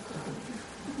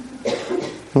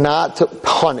 Not to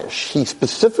punish. He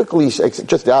specifically,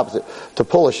 just the opposite, to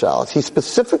pull a Shalitz. He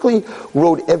specifically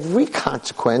wrote every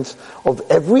consequence of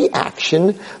every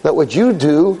action that what you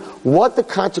do, what the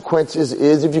consequences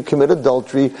is if you commit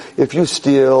adultery, if you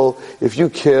steal, if you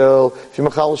kill, if you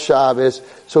machal Shabbos.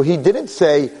 So he didn't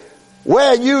say,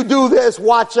 when you do this,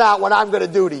 watch out what I'm going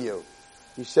to do to you.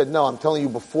 He said, no, I'm telling you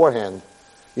beforehand.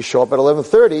 You show up at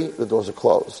 11:30, the doors are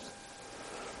closed.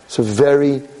 It's a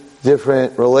very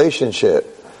different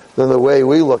relationship than the way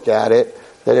we look at it,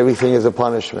 that everything is a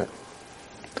punishment.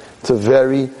 It's a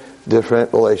very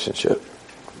different relationship.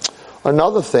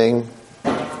 Another thing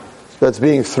that's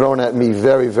being thrown at me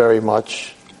very, very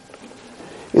much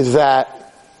is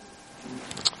that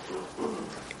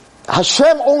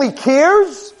Hashem only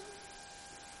cares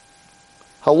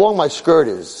how long my skirt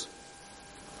is.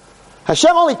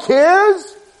 Hashem only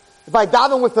cares if I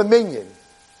daven with a minyan.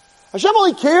 Hashem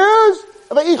only cares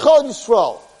if I eat Chol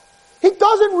Yisrael. He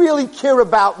doesn't really care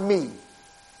about me.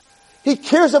 He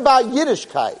cares about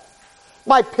Yiddishkeit.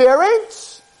 My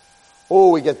parents,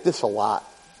 we get this a lot.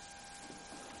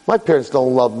 My parents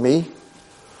don't love me.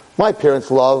 My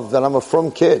parents love that I'm a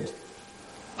frum kid.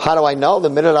 How do I know? The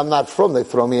minute I'm not frum, they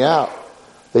throw me out.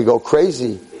 They go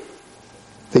crazy.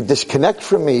 They disconnect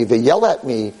from me. They yell at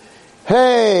me.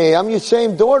 Hey, I'm your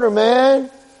same daughter,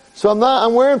 man. So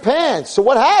I'm wearing pants. So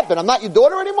what happened? I'm not your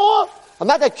daughter anymore? I'm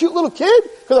not that cute little kid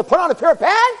because I put on a pair of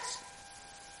pants?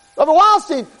 Rabbi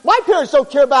Wallerstein, my parents don't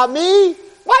care about me.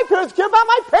 My parents care about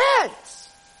my pants.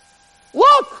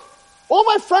 Look, All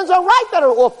my friends are right that are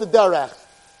off the derech.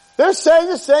 They're saying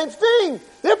the same thing.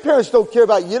 Their parents don't care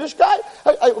about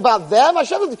Yiddishkeit, about them.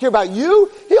 Hashem doesn't care about you.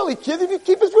 He only cares if you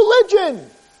keep his religion.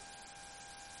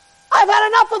 I've had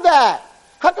enough of that.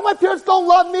 How come my parents don't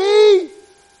love me?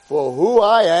 For who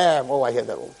I am. Oh, I hear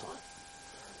that all the time.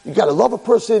 You gotta love a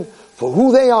person for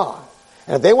who they are.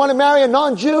 And if they want to marry a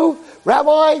non-Jew,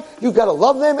 Rabbi, you gotta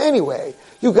love them anyway.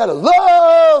 You gotta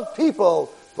love people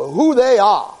for who they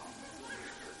are.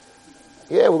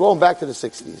 Yeah, we're going back to the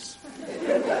 60s.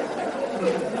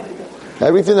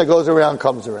 Everything that goes around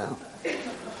comes around.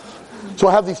 So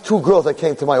I have these two girls that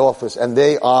came to my office, and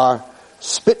they are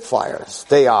spitfires.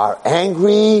 They are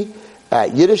angry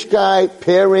at Yiddishkeit,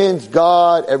 parents,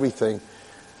 God, everything.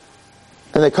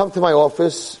 And they come to my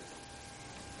office,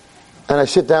 and I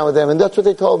sit down with them, and that's what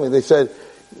they told me. They said,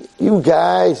 you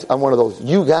guys, I'm one of those,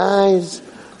 you guys,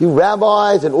 you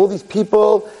rabbis and all these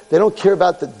people, they don't care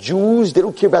about the Jews, they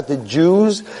don't care about the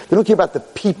Jews, they don't care about the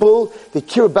people, they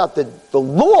care about the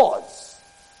laws.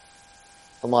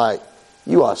 I'm like,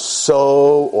 you are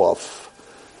so off.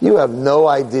 You have no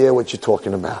idea what you're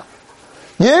talking about.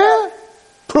 Yeah?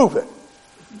 Prove it.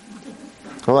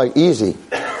 I'm like, easy.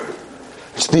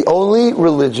 It's the only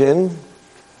religion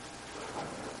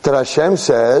that Hashem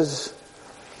says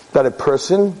that a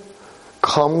person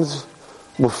comes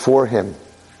before him.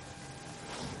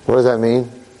 What does that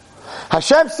mean?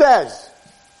 Hashem says,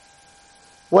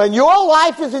 when your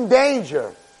life is in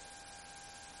danger,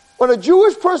 when a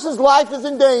Jewish person's life is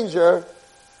in danger,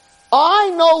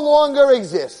 I no longer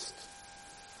exist.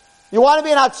 You want to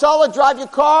be an Hatzalah, drive your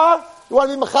car? You want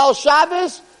to be Mechal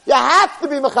Shabbos? You have to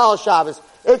be Mechal Shabbos.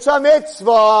 It's a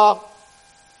mitzvah.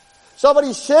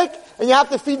 Somebody's sick and you have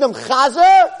to feed them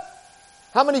chazer?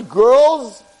 How many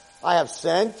girls I have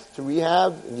sent to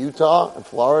rehab in Utah, in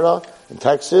Florida, in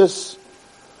Texas,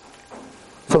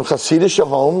 from Hasidic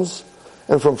homes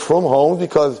and from frum homes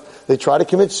because they try to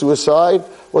commit suicide,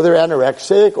 or they're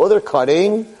anorexic, or they're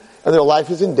cutting, and their life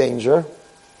is in danger.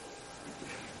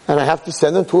 And I have to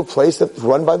send them to a place that's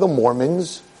run by the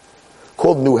Mormons,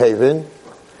 called New Haven,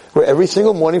 where every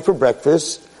single morning for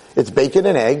breakfast, it's bacon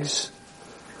and eggs.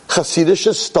 Hasidic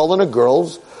is stolen of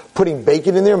girls, putting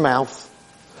bacon in their mouth,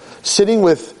 sitting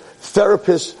with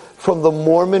therapists from the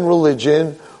Mormon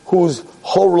religion, whose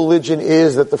whole religion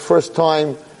is that the first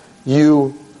time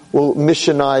you will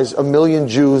missionize 1 million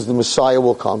Jews, the Messiah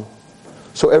will come.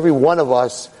 So every one of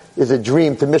us is a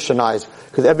dream to missionize,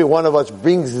 because every one of us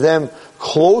brings them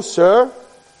closer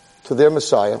to their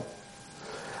Messiah.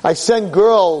 I send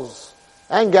girls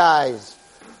and guys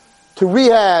to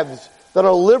rehabs that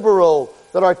are liberal,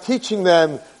 that are teaching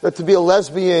them that to be a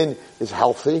lesbian is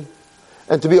healthy,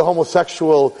 and to be a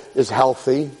homosexual is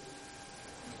healthy.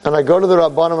 And I go to the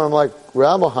Rabbanim and I'm like,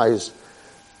 Rabbis,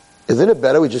 isn't it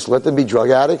better we just let them be drug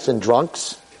addicts and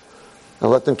drunks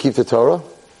and let them keep the Torah?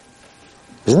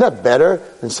 Isn't that better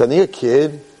than sending a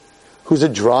kid who's a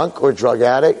drunk or drug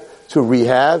addict to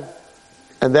rehab,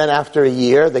 and then after a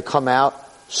year they come out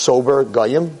sober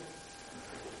goyim?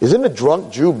 Isn't a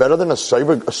drunk Jew better than a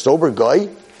sober guy?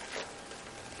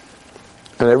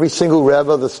 And every single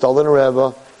Rebbe, the Stolen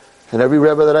Rebbe, and every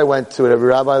Rebbe that I went to, and every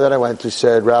Rabbi that I went to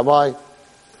said, Rabbi,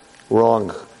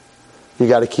 wrong. You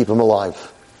got to keep him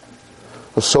alive.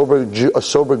 A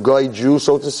sober guy Jew,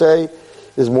 so to say,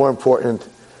 is more important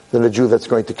than a Jew that's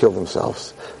going to kill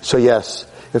themselves. So yes,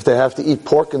 if they have to eat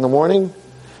pork in the morning,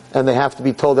 and they have to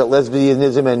be told that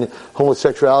lesbianism and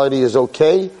homosexuality is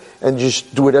okay, and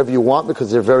just do whatever you want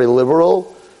because they're very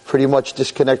liberal, pretty much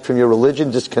disconnect from your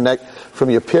religion, disconnect from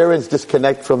your parents,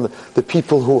 disconnect from the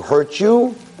people who hurt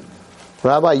you,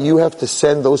 Rabbi, you have to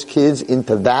send those kids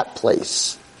into that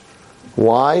place.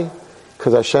 Why?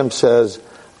 Because Hashem says,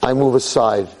 I move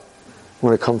aside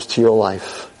when it comes to your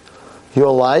life.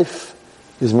 Your life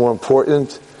is more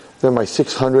important than my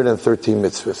 613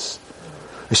 mitzvahs.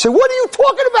 I say, what are you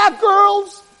talking about,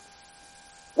 girls?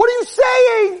 What are you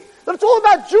saying? That it's all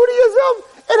about Judaism?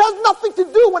 It has nothing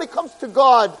to do when it comes to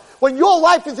God. When your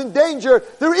life is in danger,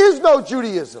 there is no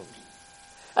Judaism.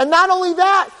 And not only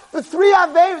that, the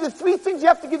three things you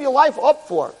have to give your life up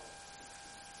for.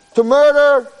 To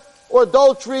murder, or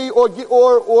adultery, or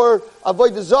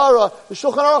avodah zarah, the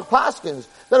Shulchan Aruch paskins,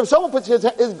 that if someone puts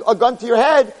a gun to your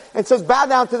head and says, bow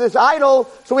down to this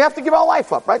idol, so we have to give our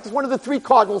life up, right? It's one of the 3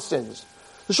 cardinal sins.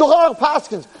 The Shulchan Aruch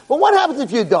paskins. But what happens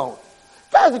if you don't?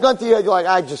 If guy has a gun to your head, you're like,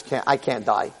 I can't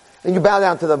die. And you bow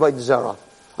down to the avodah zarah.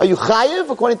 Are you chayiv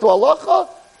according to halacha?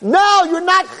 No, you're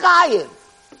not chayiv.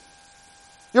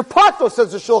 You're pato,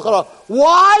 says the Shulchan Aruch.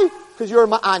 Why? Because you're a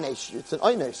ma'anesh. It's an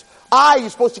oynesh. You're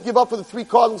supposed to give up for the 3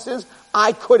 cardinal sins.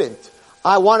 I couldn't.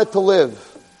 I wanted to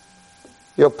live.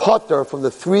 You're patur from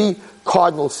the 3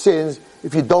 cardinal sins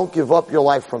if you don't give up your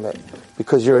life from it,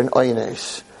 because you're an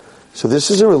oynes. So this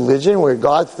is a religion where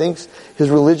God thinks his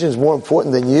religion is more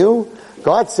important than you.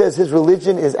 God says his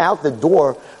religion is out the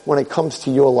door when it comes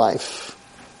to your life.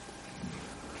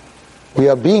 We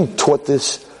are being taught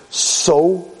this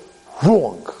so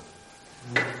wrong.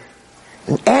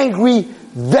 An angry,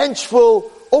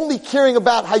 vengeful, only caring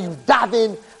about how you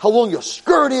daven, how long your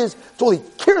skirt is. It's all he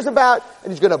cares about,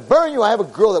 and he's going to burn you. I have a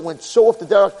girl that went so off the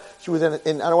derech. She was in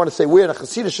I don't want to say where, in a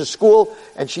Hasidic school,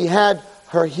 and she had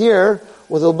her hair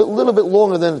was a little bit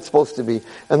longer than it's supposed to be.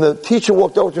 And the teacher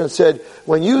walked over to her and said,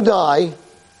 when you die,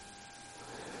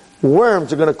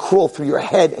 worms are going to crawl through your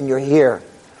head and your hair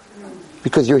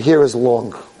because your hair is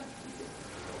long.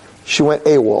 She went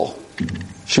AWOL.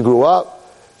 She grew up.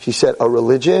 She said, a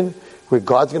religion where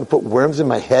God's going to put worms in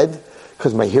my head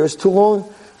because my hair is too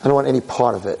long? I don't want any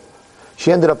part of it.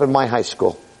 She ended up in my high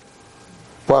school.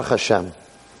 Baruch Hashem.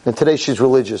 And today she's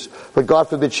religious. But God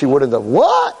forbid she wouldn't have.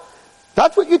 What?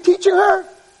 That's what you're teaching her?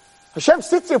 Hashem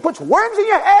sits there and puts worms in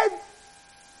your head?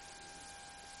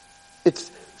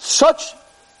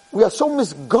 We are so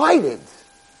misguided.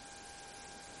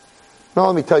 Now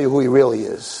let me tell you who he really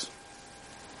is.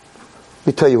 Let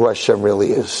me tell you who Hashem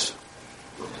really is.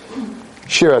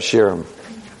 Shir Hashirim.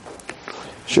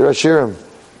 Shir Hashirim.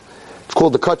 It's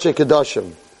called the Kachei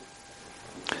Kedoshim.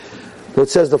 It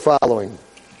says the following.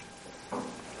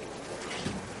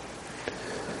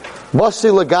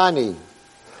 Masi Lagani,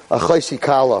 Achaisi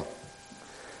Kala.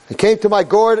 It came to my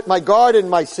garden,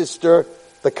 my sister,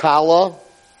 the Kala.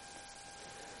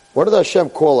 What did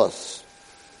Hashem call us?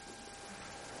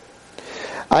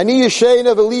 Ani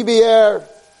Yeshena V'Libier.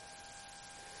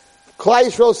 Klal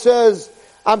Yisrael says,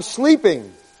 I'm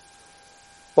sleeping,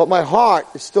 but my heart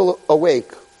is still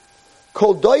awake.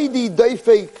 Kol doidi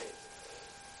doifek.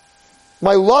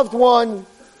 My loved one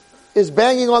is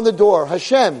banging on the door.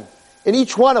 Hashem, in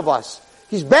each one of us.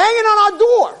 He's banging on our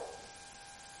door.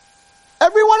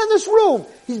 Everyone in this room,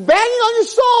 he's banging on your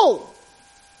soul.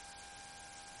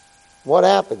 What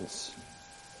happens?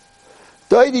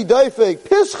 Doidi doifek.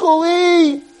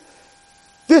 Pischuli.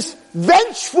 This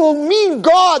vengeful, mean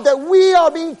God that we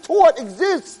are being taught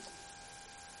exists.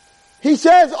 He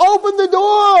says, open the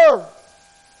door.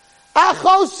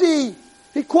 Achosi.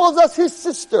 He calls us his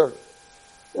sister.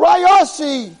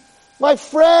 Rayasi, my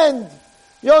friend.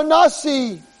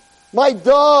 Yonasi, my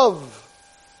dove.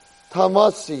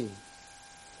 Tamasi.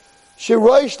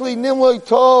 Shiroishli nimloi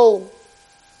tol.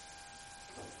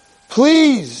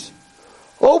 Please,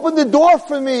 open the door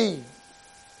for me.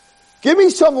 Give me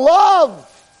some love.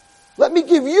 Let me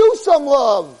give you some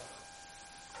love.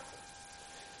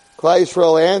 Klal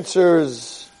Yisrael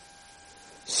answers,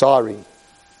 sorry.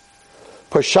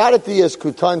 Pasharati es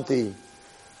kutanti.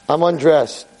 I'm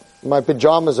undressed. My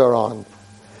pajamas are on.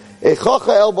 Echacha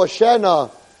el bashena.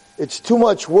 It's too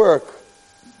much work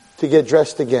to get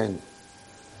dressed again.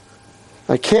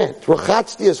 I can't.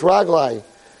 Rachatzti es raglai.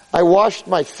 I washed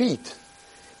my feet.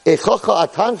 Echacha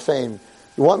atanfeim.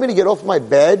 You want me to get off my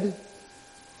bed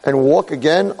and walk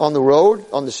again on the road,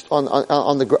 on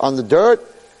the dirt,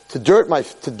 to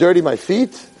dirty my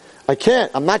feet? I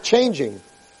can't. I'm not changing.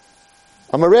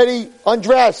 I'm already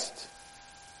undressed.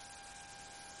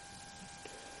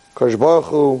 Kadosh Baruch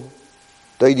Hu,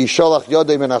 Daidi Shalach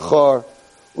Yodei Menachar,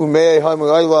 Umei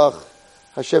Ha'imu'aylach.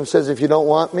 Hashem says, if you don't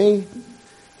want me,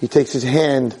 he takes his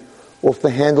hand off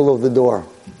the handle of the door.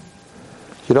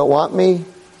 You don't want me?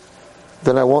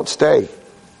 Then I won't stay.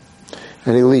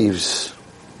 And he leaves.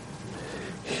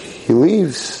 He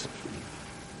leaves.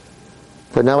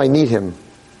 But now I need him.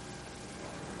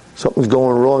 Something's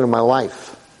going wrong in my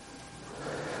life.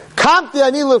 Kamti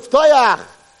ani liftayach.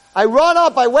 I run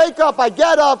up, I wake up, I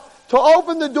get up to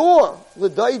open the door.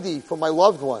 L'daidi, for my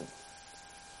loved one.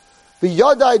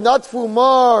 V'yadai natfu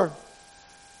mar.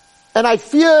 And I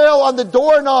feel on the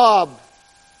doorknob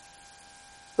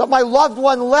that my loved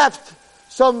one left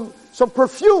some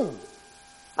perfume.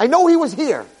 I know he was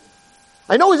here.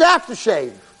 I know his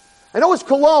aftershave. I know his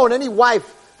cologne. Any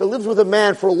wife that lives with a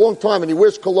man for a long time and he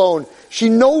wears cologne, she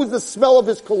knows the smell of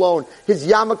his cologne. His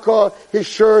yarmulke, his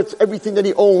shirts, everything that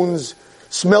he owns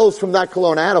smells from that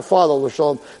cologne. I had a father,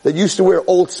 L'Shalom, that used to wear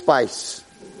Old Spice.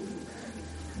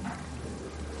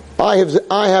 I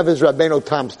have his Rabbeinu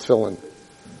Tam's tefillin.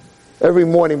 Every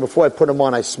morning before I put them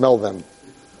on, I smell them.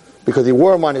 Because he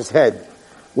wore them on his head,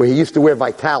 where he used to wear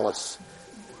Vitalis.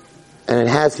 And it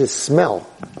has his smell.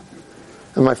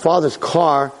 And my father's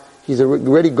car, he's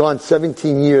already gone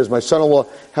 17 years. My son-in-law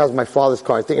has my father's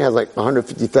car. I think it has like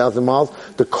 150,000 miles.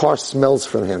 The car smells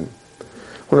from him.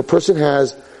 When a person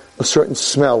has a certain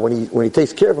smell. When he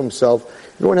takes care of himself,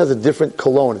 everyone has a different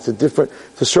cologne. It's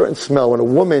a certain smell. When a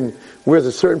woman wears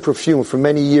a certain perfume for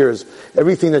many years,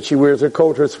 everything that she wears, her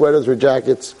coat, her sweaters, her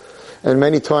jackets, and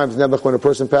many times, Nebuch, when a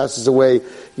person passes away,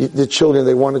 the children,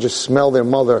 they want to just smell their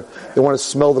mother. They want to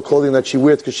smell the clothing that she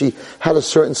wears because she had a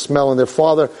certain smell and their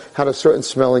father had a certain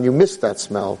smell and you miss that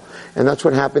smell. And that's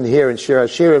what happened here in Shir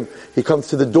HaShirim. He comes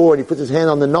to the door and he puts his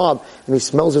hand on the knob and he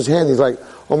smells his hand. He's like,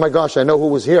 oh my gosh, I know who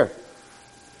was here.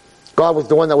 God was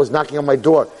the one that was knocking on my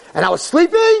door. And I was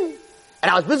sleeping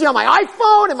and I was busy on my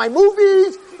iPhone and my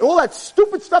movies and all that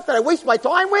stupid stuff that I waste my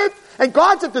time with. And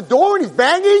God's at the door and He's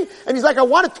banging and He's like, I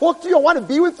want to talk to you, I want to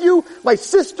be with you, my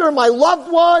sister, my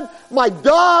loved one, my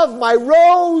dove, my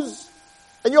rose.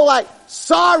 And you're like,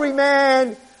 sorry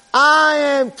man, I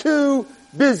am too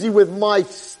busy with my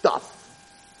stuff.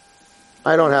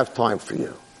 I don't have time for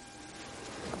you.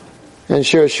 And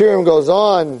Shir HaShirim goes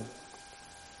on,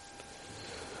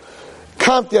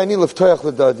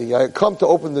 I come to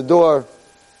open the door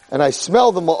and I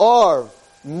smell the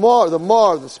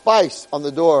the spice on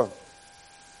the door.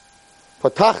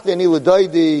 But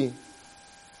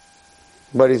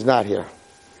he's not here.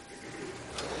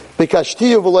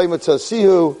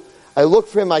 I look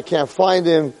for him, I can't find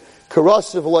him.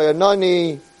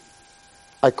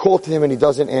 I call to him and he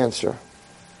doesn't answer.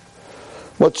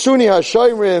 Matsuni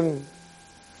hashayrim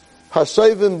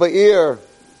hasayvim ba'ir.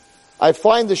 I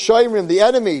find the shayrim, the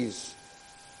enemies,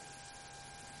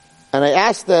 and I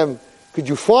ask them, could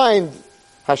you find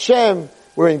Hashem?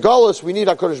 We're in Galus, we need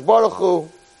HaKadosh Baruch Hu.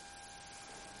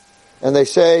 And they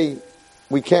say,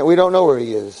 we don't know where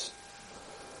he is.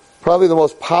 Probably the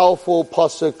most powerful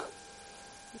pasuk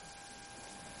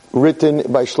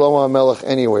written by Shlomo HaMelech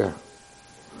anywhere.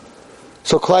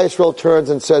 So Klal Yisrael turns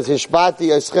and says, Hishbati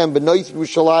Eschem b'nois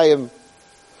Yerushalayim.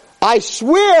 I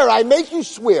swear, I make you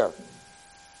swear.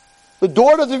 The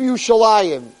daughters of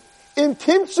Yerushalayim. In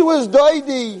Timtzu is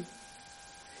Daidi.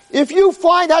 If you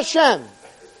find Hashem,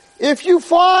 if you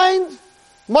find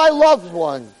my loved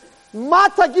one,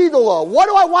 Matagidula, what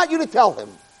do I want you to tell him?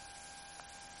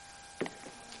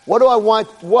 What do I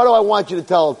want you to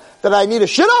tell him? That I need a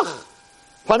shidduch?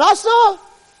 Panasa?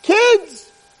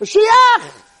 Kids?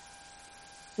 Mashiach?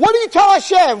 What do you tell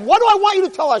Hashem? What do I want you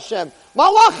to tell Hashem?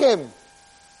 Malachim.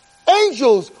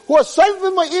 Angels who are safe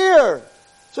in my ear.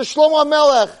 So Shlomo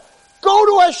HaMelech, go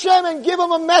to Hashem and give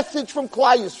him a message from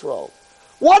Klal Yisrael.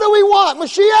 What do we want?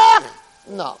 Mashiach?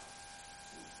 No.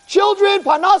 Children?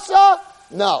 Panasa?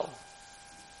 No.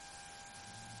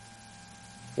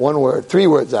 One word, 3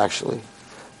 words actually.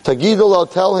 Tagidul,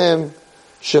 tell him,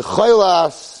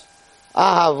 Shechaylas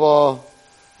ahava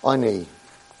ani.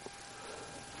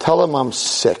 Tell him I'm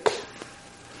sick.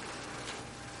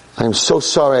 I'm so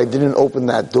sorry I didn't open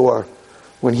that door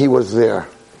when he was there.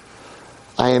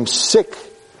 I am sick.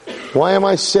 Why am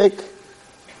I sick?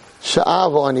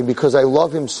 Sha'ava ani, because I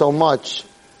love him so much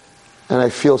and I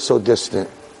feel so distant.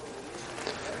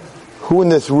 Who in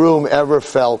this room ever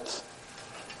felt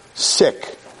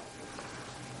sick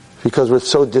because we're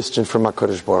so distant from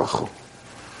HaKadosh Baruch Hu?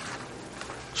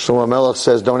 Shlomo HaMelech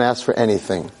says, don't ask for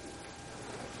anything.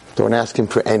 Don't ask him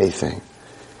for anything.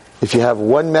 If you have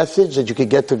one message that you could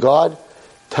get to God,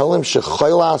 tell him,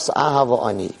 Shechaylas ahava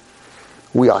ani.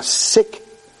 We are sick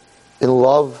in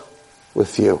love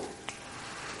with you.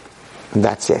 And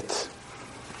that's it.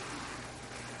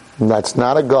 And that's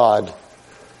not a God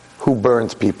who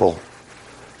burns people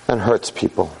and hurts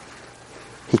people.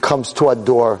 He comes to our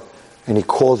door and he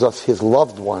calls us his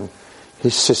loved one,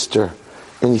 his sister.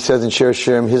 And he says in Shir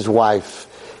HaShirim, his wife,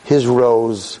 his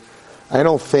rose. I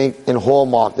don't think in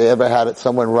Hallmark they ever had it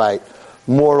someone write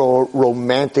more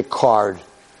romantic card,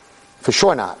 for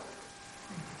sure not,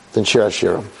 than Shir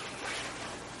HaShirim.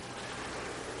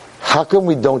 How come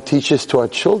we don't teach this to our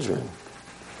children?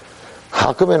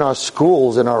 How come in our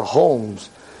schools, in our homes,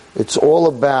 it's all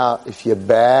about, if you're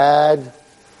bad,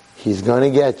 he's going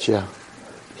to get you.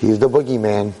 He's the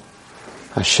boogeyman.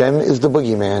 Hashem is the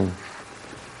boogeyman.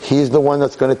 He's the one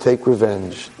that's going to take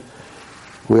revenge.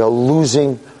 We are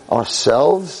losing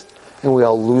ourselves and we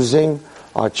are losing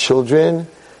our children.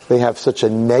 They have such a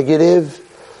negative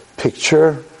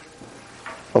picture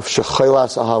of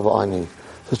Shechaylas ahava ani.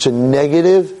 Such a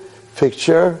negative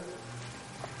picture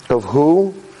of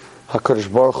who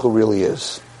HaKadosh Baruch Hu really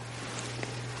is.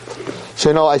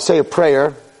 So I say a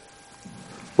prayer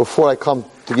before I come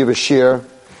to give a shir.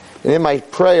 And in my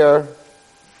prayer,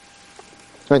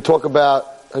 I talk about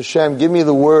Hashem, give me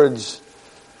the words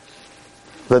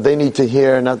that they need to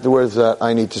hear, not the words that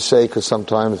I need to say, because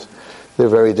sometimes they're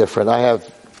very different. I have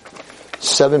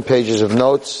 7 pages of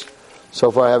notes.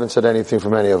 So far I haven't said anything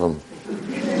from any of them.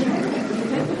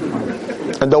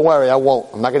 And don't worry, I won't.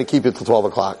 I'm not going to keep you till 12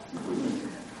 o'clock.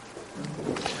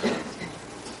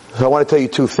 So I want to tell you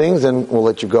two things, and we'll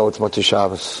let you go. It's Motzei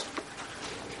Shabbos.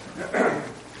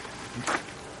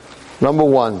 Number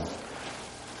one,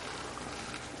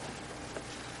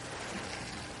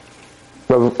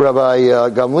 Rabbi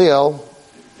Gamliel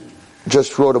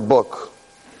just wrote a book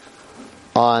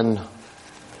on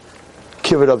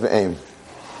Kibbud of Aim.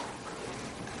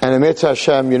 And in Mitzvah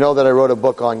Hashem, you know that I wrote a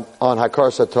book on Hakar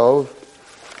Satov,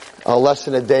 a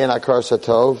lesson a day in Hakar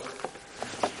Satov.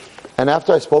 And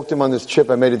after I spoke to him on this trip,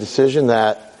 I made a decision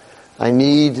that I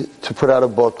need to put out a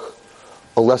book,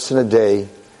 a lesson a day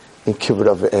in Kibbud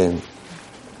of Aim.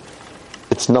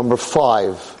 It's number 5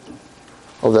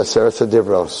 of the Aseret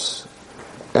Divros.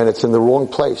 And it's in the wrong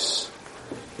place.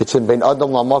 It's in Bein Adam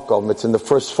LaMakom. It's in the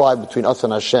first 5 between us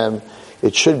and Hashem.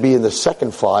 It should be in the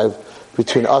second 5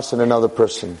 between us and another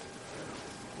person.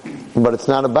 But it's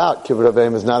not about Kibbud of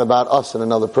Aim. It's not about us and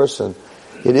another person.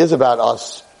 It is about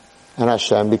us and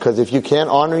Hashem. Because if you can't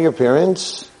honor your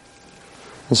parents,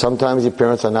 and sometimes your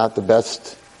parents are not the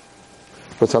best,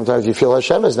 but sometimes you feel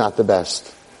Hashem is not the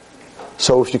best.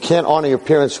 So if you can't honor your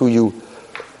parents who you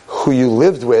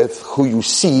lived with, who you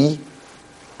see,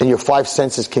 and your 5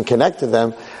 senses can connect to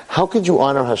them, how could you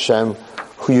honor Hashem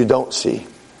who you don't see?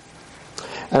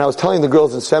 And I was telling the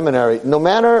girls in seminary, no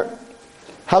matter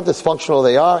how dysfunctional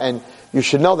they are, and you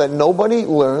should know that nobody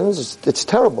learns, it's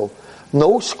terrible.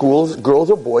 No schools, girls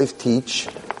or boys, teach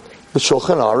the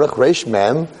Shulchan Aruch, Reish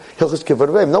Mem, Hilchos Kibbud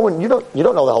of Aim. No one, you don't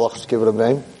know the Halachos Kibbud of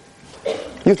Aim.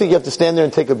 You think you have to stand there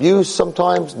and take abuse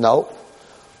sometimes? No.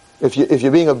 If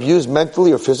you're being abused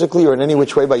mentally or physically or in any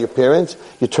which way by your parents,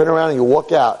 you turn around and you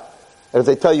walk out. And if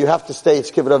they tell you have to stay, it's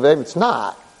Kibbud of Aim. It's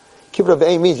not. Kibbud of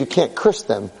Aim means you can't curse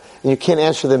them and you can't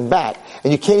answer them back.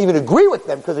 And you can't even agree with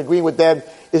them because agreeing with them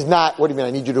is not, what do you mean, I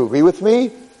need you to agree with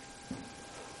me?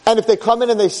 And if they come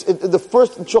in and the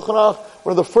first in Shulchan Aruch,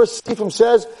 one of the first Sifrim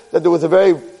says that there was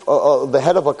the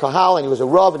head of a kahal, and he was a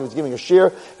rav, and he was giving a shir,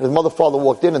 and his mother father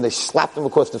walked in and they slapped him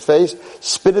across the face,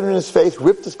 spit it in his face,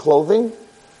 ripped his clothing,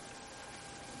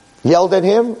 yelled at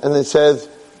him, and then says,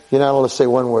 you're not allowed to say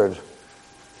one word.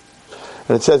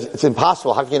 And it says, it's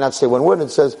impossible. How can you not say one word? And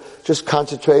it says, just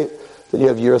concentrate that you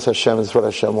have Yiras Hashem, and that's what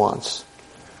Hashem wants.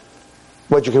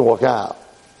 But you can walk out.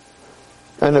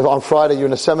 And if on Friday you're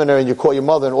in a seminary and you call your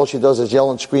mother and all she does is yell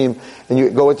and scream, and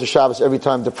you go into Shabbos every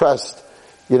time depressed,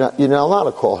 you're not allowed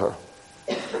to call her.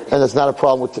 And it's not a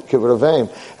problem with Kibbud of Aim.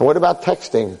 And what about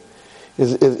texting?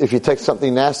 If you text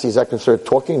something nasty, is that considered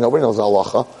talking? Nobody knows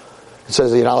halacha. It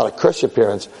says that you're not allowed to curse your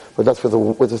parents, but that's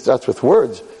with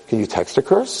words. Can you text a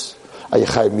curse? Are you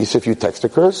chayav misa if you text a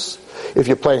curse? If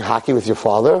you're playing hockey with your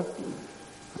father,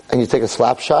 and you take a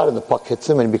slap shot and the puck hits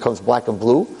him and he becomes black and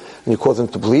blue, and you cause him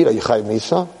to bleed, are you chayav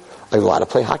misa? Are you allowed to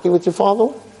play hockey with your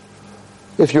father?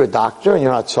 If you're a doctor and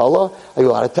you're not tzala,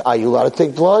 are you allowed to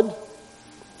take blood?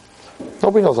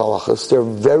 Nobody knows halachas. They're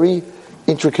very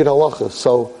intricate halachas.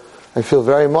 So I feel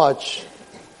very much.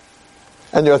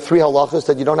 And there are 3 halachas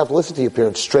that you don't have to listen to your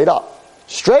parents. Straight up.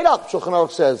 Straight up, Shulchan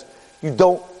Aruch says, you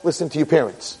don't listen to your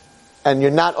parents. And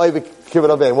you're not oivik kibbud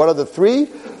of aim. What are the 3?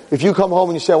 If you come home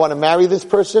and you say, I want to marry this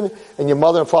person, and your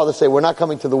mother and father say, we're not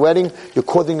coming to the wedding, you're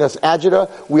causing us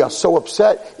agita, we are so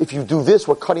upset, if you do this,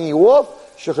 we're cutting you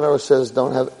off, Shulchan Aruch says,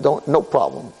 no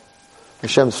problem.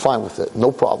 Hashem's fine with it,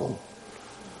 no problem.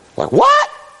 Like, what?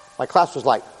 My class was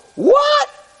like, what?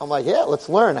 I'm like, yeah, let's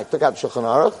learn. I took out Shulchan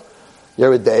Aruch,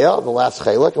 Yeridea, the last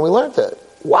Chelek, and we learned it.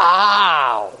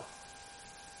 Wow!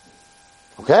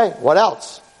 Okay, what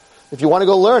else? If you want to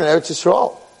go learn in Eretz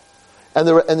Yisrael, and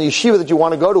the yeshiva that you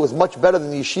want to go to is much better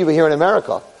than the yeshiva here in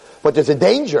America, but there's a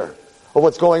danger of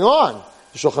what's going on,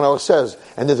 the Shulchan Aruch says,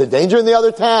 and there's a danger in the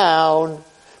other town,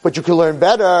 but you can learn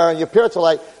better, and your parents are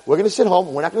like, we're going to sit home,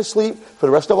 and we're not going to sleep for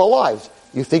the rest of our lives.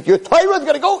 You think your Torah is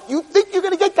going to go, you think you're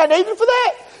going to get Gan Eden for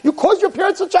that? You cause your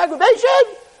parents such aggravation?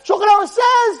 Shulchan Aruch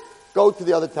says, go to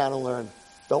the other town and learn.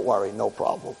 Don't worry, no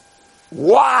problem.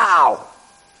 Wow!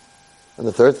 And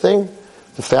the third thing,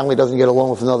 the family doesn't get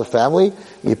along with another family,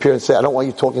 and your parents say, I don't want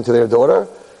you talking to their daughter,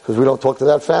 because we don't talk to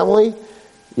that family,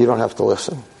 you don't have to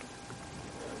listen.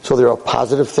 So there are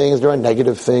positive things, there are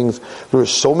negative things, there are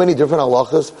so many different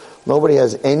halachas, nobody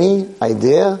has any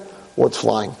idea what's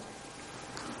flying.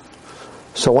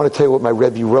 So I want to tell you what my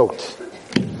Rebbe wrote.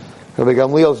 Rabbi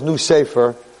Gamliel's new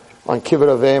sefer on Kibbud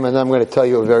of Aim, and then I'm going to tell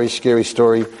you a very scary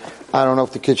story. I don't know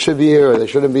if the kids should be here or they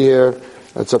shouldn't be here.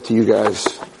 That's up to you guys.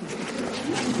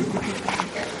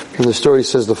 And the story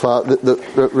says Rabbi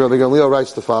Gamliel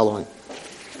writes the following.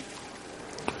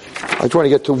 I just want to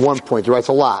get to one point. He writes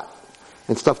a lot.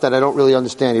 And stuff that I don't really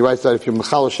understand. He writes that if you're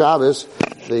Mechal Shabbos,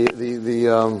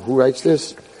 who writes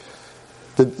this?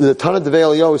 The Tana Devei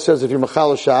Eliyahu says if you're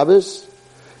Machal Shabbos,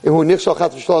 Ihu Nichshal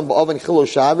Chat V'Shalom Ba'oven Chilo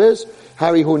Shabbos,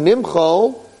 Hari Hu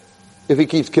Nimchol, if he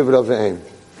keeps Kibbut of Ve'em.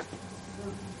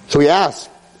 So we ask,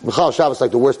 Machal Shabbos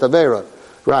like the worst Avera.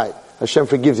 Right. Hashem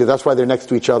forgives you. That's why they're next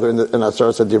to each other in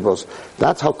Asaras Adibros.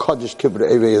 That's how Kaddish Kibbut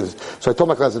Avei is. So I told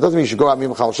my class, it doesn't mean you should go out and be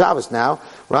Machal Shabbos now,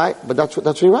 right? But that's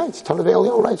what he writes. Tana Devei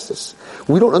Eliyahu writes this.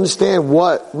 We don't understand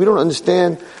what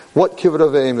Kibbut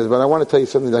Avei is, but I want to tell you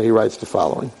something that he writes the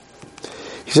following.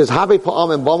 He says, Habe Pa'am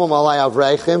and Bamam Alai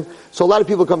Avreichim. So a lot of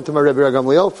people come to my Rebbe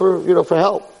Gamliel for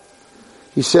help.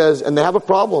 He says, and they have a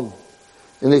problem.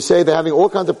 And they say they're having all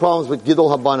kinds of problems with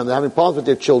Gidol Habanim. They're having problems with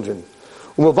their children.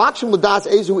 What should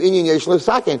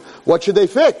they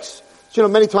fix? So,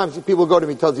 many times people go to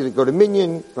me, he tells you to go to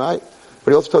Minyan, right?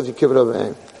 But he also tells you Kibbut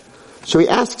Avei. So he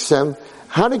asks them,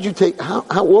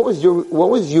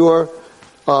 what was your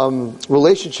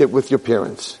relationship with your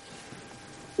parents?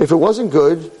 If it wasn't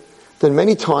good, then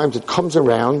many times it comes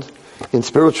around in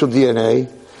spiritual DNA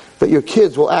that your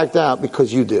kids will act out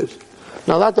because you did.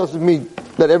 Now that doesn't mean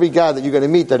that every guy that you're going to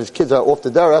meet that his kids are off the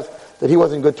derech, that he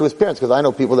wasn't good to his parents, because I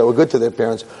know people that were good to their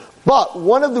parents. But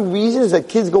one of the reasons that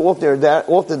kids go off the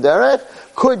derech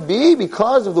could be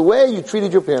because of the way you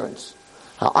treated your parents.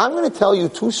 Now I'm going to tell you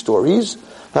 2 stories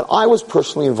that I was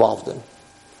personally involved in.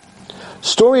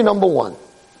 Story number 1.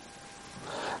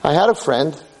 I had a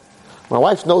friend. My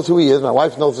wife knows who he is. My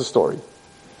wife knows the story.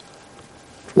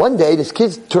 One day, this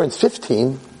kid turns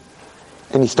 15,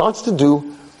 and he starts to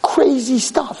do crazy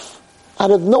stuff out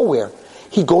of nowhere.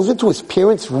 He goes into his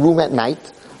parents' room at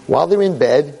night while they're in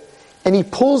bed, and he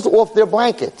pulls off their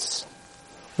blankets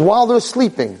while they're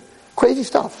sleeping. Crazy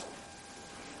stuff.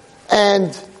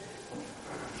 And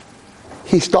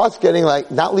he starts getting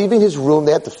not leaving his room.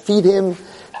 They had to feed him.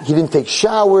 He didn't take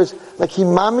showers. He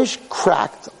mamish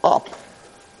cracked up.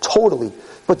 Totally.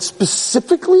 But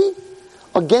specifically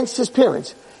against his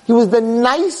parents. He was the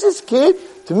nicest kid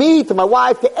to me, to my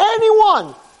wife, to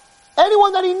anyone.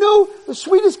 Anyone that he knew, the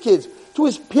sweetest kids. To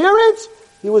his parents,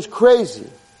 he was crazy.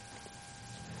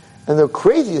 And the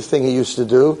craziest thing he used to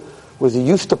do was he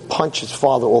used to punch his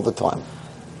father all the time.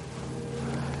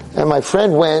 And my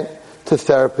friend went to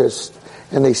therapists,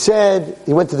 and they said,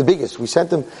 he went to the biggest. We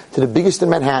sent him to the biggest in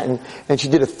Manhattan, and she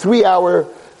did a 3-hour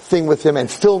thing with him and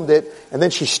filmed it, and then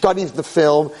she studies the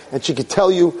film, and she could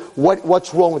tell you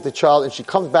what's wrong with the child, and she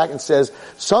comes back and says,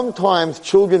 sometimes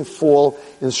children fall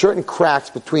in certain cracks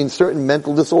between certain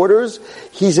mental disorders.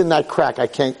 He's in that crack. I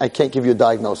can't give you a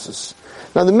diagnosis.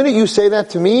 Now the minute you say that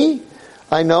to me,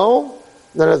 I know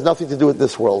that it has nothing to do with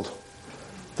this world.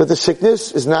 That the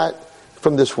sickness is not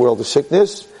from this world. The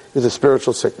sickness is a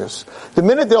spiritual sickness. The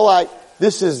minute they're like,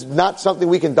 this is not something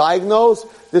we can diagnose,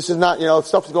 this is not,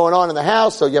 stuff's going on in the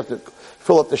house, so you have to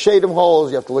fill up the shadim holes,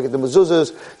 you have to look at the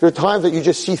mezuzahs. There are times that you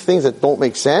just see things that don't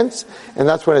make sense, and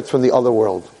that's when it's from the other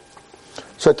world.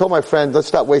 So I told my friend, let's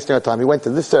stop wasting our time. He went to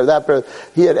this or that.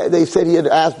 They said he had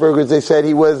Asperger's. They said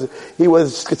he was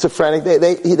schizophrenic.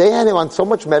 They had him on so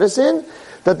much medicine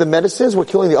that the medicines were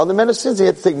killing the other medicines. He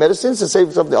had to take medicines to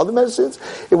save some of the other medicines.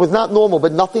 It was not normal,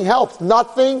 but nothing helped.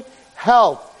 Nothing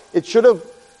helped.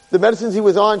 The medicines he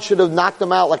was on should have knocked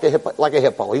him out like a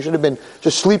hippo. He should have been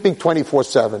just sleeping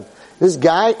 24/7. This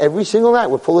guy, every single night,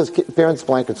 would pull his parents'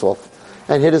 blankets off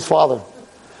and hit his father.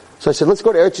 So I said, let's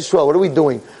go to Eretz Yisrael. What are we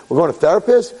doing? We're going to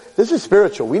therapists? This is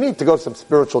spiritual. We need to go to some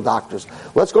spiritual doctors.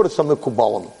 Let's go to some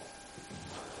Mekubalim.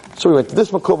 So we went to this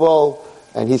Mekubal,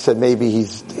 and he said maybe he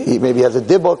has a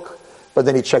dibuk, but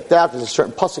then he checked out. There's a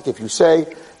certain pasuk if you say,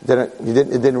 it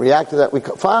didn't react to that.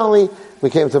 Finally,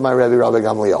 we came to my Rabbi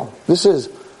Gamliel. This is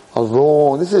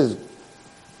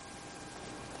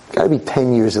got to be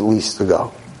 10 years at least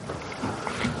ago.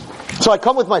 So I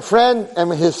come with my friend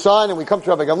and his son, and we come to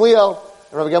Rabbi Gamliel.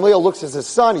 And Rabbi Gamliel looks at his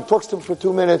son, he talks to him for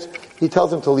 2 minutes, he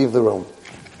tells him to leave the room.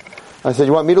 I said,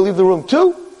 you want me to leave the room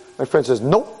too? My friend says,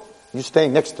 nope, you're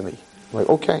staying next to me. I'm like,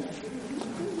 okay.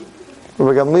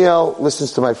 Rabbi Gamliel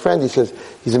listens to my friend, he says,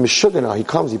 he's a Meshuggah. He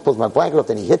comes, he pulls my blanket up,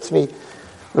 then he hits me.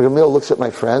 Rabbi Gamliel looks at my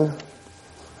friend,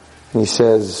 and he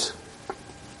says,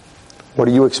 what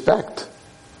do you expect?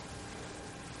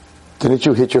 Didn't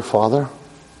you hit your father?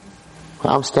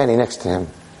 I'm standing next to him.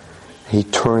 He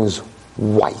turns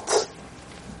white.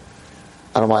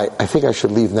 And I'm like, I think I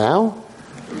should leave now?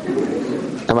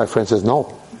 And my friend says,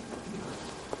 no.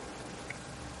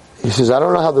 He says, I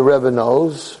don't know how the Rebbe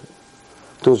knows.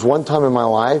 There was one time in my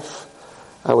life,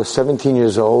 I was 17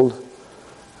 years old,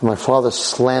 and my father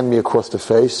slammed me across the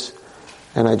face,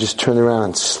 and I just turned around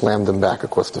and slammed him back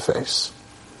across the face.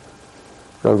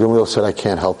 Rabbi Gamliel said, I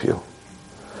can't help you.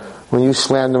 When you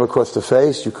slammed him across the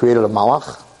face, you created a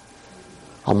malach,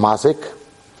 a mazik,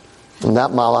 And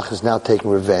that malach is now taking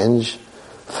revenge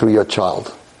through your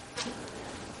child.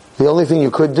 The only thing you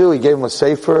could do, he gave him a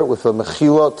sefer with a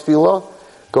mechila tefillah.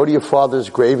 Go to your father's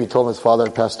grave. He told him his father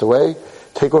had passed away.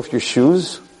 Take off your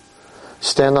shoes.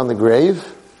 Stand on the grave.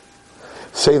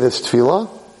 Say this tefillah.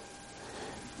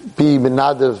 Be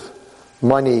menadav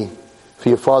money for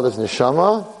your father's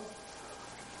neshama.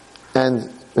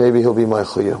 And maybe he'll be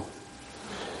meichel you.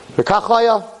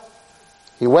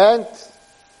 He went.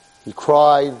 He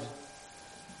cried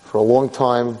for a long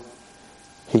time.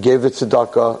 He gave the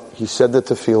tzedakah. He said the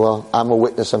tefillah. I'm a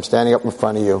witness. I'm standing up in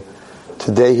front of you.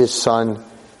 Today his son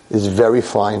is very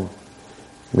fine.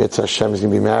 Mitzvah Hashem is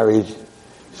going to be married.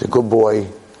 He's a good boy.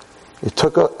 It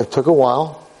took a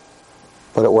while,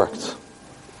 but it worked.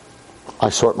 I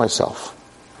saw it myself.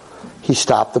 He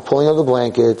stopped the pulling of the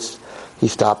blankets. He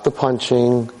stopped the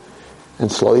punching.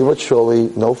 And slowly but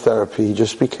surely, no therapy, he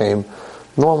just became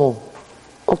normal.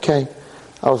 Okay.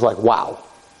 I was like, wow.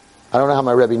 I don't know how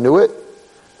my Rebbe knew it,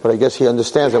 but I guess he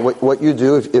understands that what you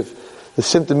do, if the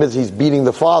symptom is he's beating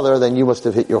the father, then you must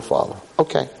have hit your father.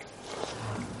 Okay.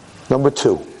 Number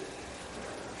 2.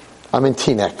 I'm in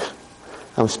Teaneck.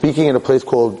 I'm speaking in a place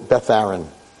called Beth Aaron.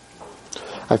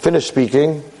 I finished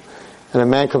speaking, and a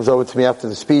man comes over to me after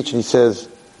the speech, and he says,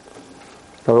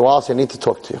 Rabbi Wallace, I need to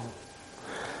talk to you.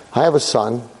 I have a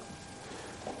son,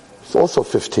 he's also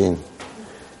 15,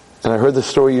 and I heard the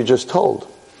story you just told.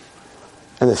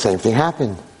 And the same thing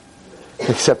happened,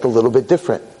 except a little bit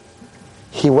different.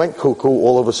 He went cuckoo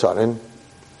all of a sudden,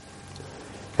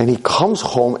 and he comes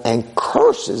home and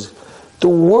curses the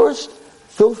worst,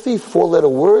 filthy 4-letter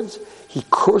words. He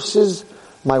curses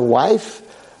my wife.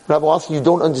 Rabbi Wallace, you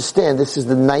don't understand. This is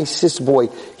the nicest boy.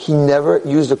 He never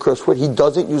used a curse word. He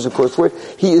doesn't use a curse word.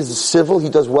 He is civil. He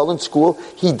does well in school.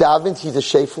 He davens. He's a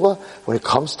shefla. When it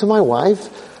comes to my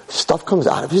wife, stuff comes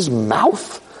out of his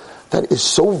mouth that is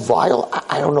so vile,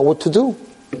 I don't know what to do.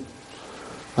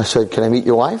 I said, can I meet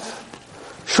your wife?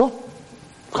 Sure.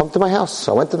 Come to my house.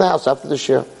 So I went to the house after the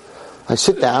shir. I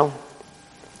sit down,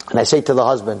 and I say to the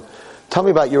husband, tell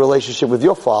me about your relationship with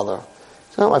your father.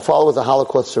 So, my father was a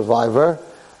Holocaust survivor.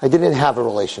 I didn't have a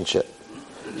relationship.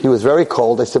 He was very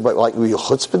cold. I said, but like, were you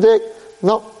chutzpahdik?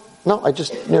 No, I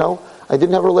just, I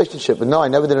didn't have a relationship. But no, I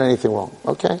never did anything wrong.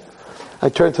 Okay. I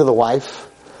turned to the wife.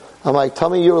 I'm like, tell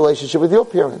me your relationship with your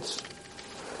parents.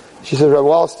 She said, Rabbi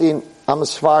Wallerstein, I'm a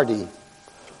Sephardi.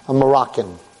 I'm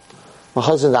Moroccan. My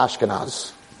husband's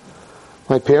Ashkenaz.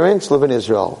 My parents live in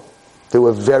Israel. They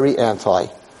were very anti.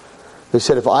 They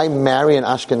said, if I marry an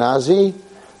Ashkenazi,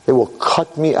 they will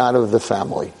cut me out of the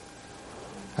family.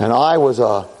 And I was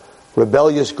a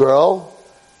rebellious girl,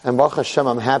 and Baruch Hashem,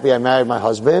 I'm happy I married my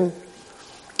husband.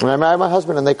 And I married my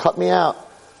husband, and they cut me out.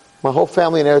 My whole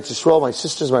family in Eretz Yisrael, my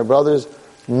sisters, my brothers,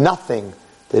 nothing.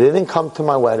 They didn't come to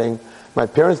my wedding. My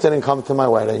parents didn't come to my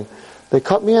wedding. They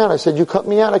cut me out. I said, you cut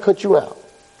me out, I cut you out.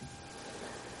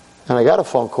 And I got a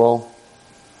phone call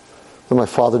that my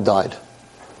father died.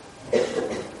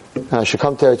 And I should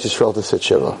come to Eretz Yisrael to sit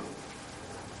Shiva.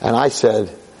 And I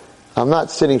said, I'm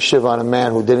not sitting Shiva on a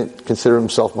man who didn't consider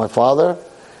himself my father.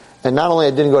 And not only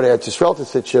I didn't go to Eretz Yisrael to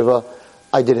sit Shiva,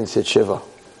 I didn't sit Shiva.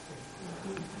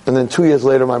 And then 2 years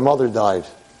later, my mother died.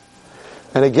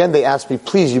 And again, they asked me,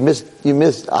 please, you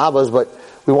missed Abbas, but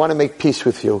we want to make peace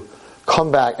with you.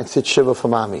 Come back and sit Shiva for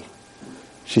mommy.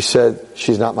 She said,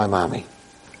 she's not my mommy.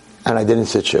 And I didn't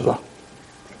sit Shiva.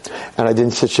 And I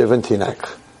didn't sit Shiva in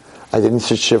Teaneck. I didn't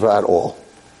sit Shiva at all.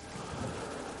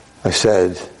 I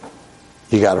said,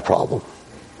 you got a problem.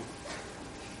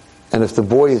 And if the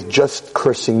boy is just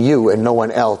cursing you and no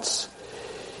one else,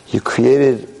 you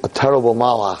created a terrible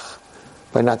malach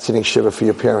by not sitting Shiva for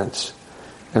your parents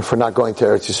and for not going to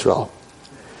Eretz Yisrael.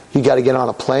 You got to get on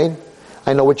a plane.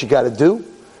 I know what you got to do.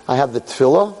 I have the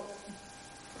tefillah.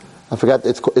 I forgot,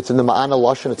 it's in the Ma'ana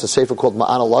Lashon. It's a sefer called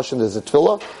Ma'ana Lashon. There's a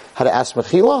tefillah, how to ask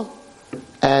mechila.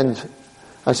 And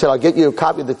I said, I'll get you a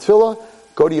copy of the tefillah.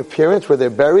 Go to your parents where they're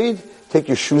buried. Take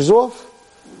your shoes off.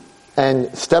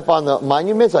 And step on the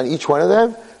monuments on each one of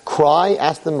them. Cry.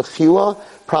 Ask them mechila.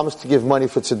 Promise to give money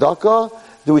for tzedakah.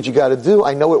 Do what you got to do.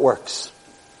 I know it works.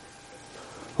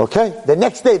 Okay? The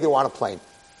next day they were on a plane.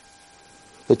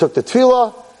 They took the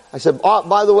tefillah. I said, oh,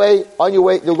 by the way, on your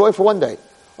way, they're going for one day.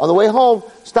 On the way home,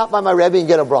 stop by my Rebbe and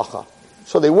get a bracha.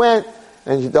 So they went,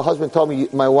 and the husband told me,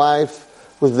 my wife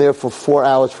was there for 4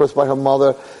 hours, first by her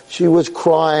mother. She was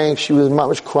crying,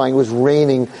 mama's crying, it was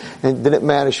raining, and it didn't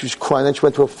matter, she was crying. Then she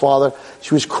went to her father,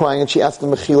 she was crying, and she asked him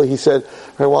mechila. He said,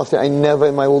 I never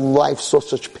in my whole life saw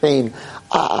such pain.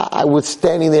 I was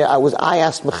standing there, I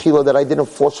asked mechila that I didn't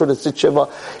force her to sit shiva.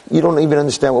 You don't even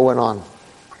understand what went on.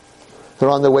 They're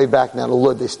on their way back now to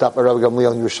Lud. They stopped at Rabbi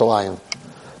Gamliel in Yerushalayim.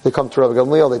 They come to Rabbi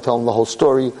Gamliel, they tell him the whole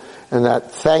story, and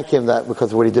that thank him that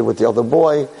because of what he did with the other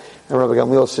boy. And Rabbi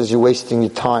Gamliel says, you're wasting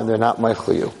your time, they're not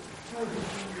meichel you.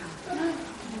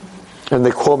 And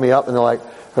they call me up and they're like,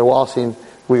 hey Wallerstein,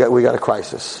 we got a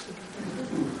crisis.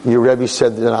 Your Rebbe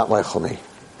said they're not meichel me.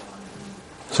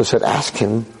 So I said, ask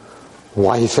him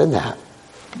why he said that.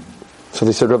 So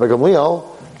they said, Rabbi Gamliel,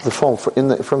 the phone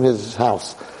from his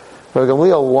house. Rabbi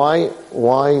Gamliel,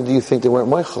 why do you think they weren't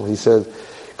meichel? He said,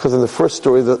 because in the first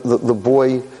story, the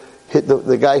boy hit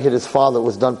the guy hit his father. It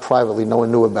was done privately. No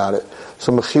one knew about it.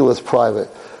 So mechila is private.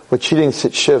 But she didn't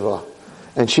sit shiva,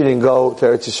 and she didn't go to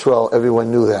Eretz Yisrael.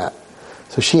 Everyone knew that.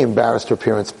 So she embarrassed her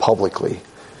parents publicly.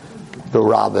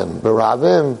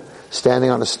 Berabim, standing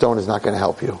on a stone is not going to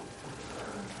help you.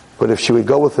 But if she would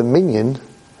go with a minion,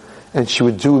 and she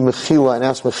would do mechila and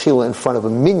ask mechila in front of a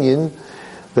minion,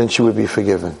 then she would be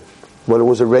forgiven. But it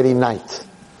was already night.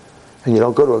 And you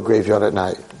don't go to a graveyard at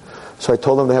night. So I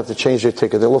told them they have to change their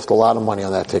ticket. They lost a lot of money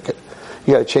on that ticket.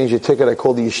 You got to change your ticket. I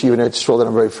called the yeshiva in Eretz Yisrael that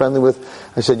I'm very friendly with.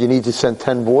 I said, you need to send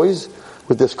 10 boys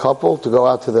with this couple to go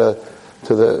out to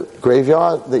the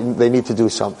graveyard. They need to do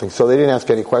something. So they didn't ask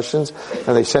any questions,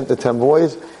 and they sent the 10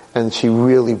 boys, and she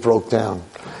really broke down.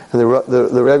 And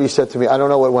the Rebbe said to me, I don't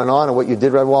know what went on and what you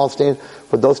did, Rebbe Wallerstein,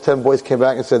 but those 10 boys came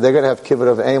back and said they're going to have kibbut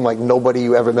of aim like nobody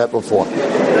you ever met before.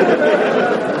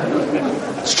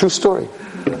 It's a true story.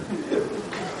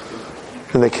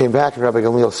 And they came back, and Rabbi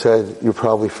Gamliel said, you're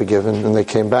probably forgiven. And they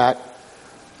came back,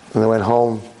 and they went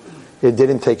home. It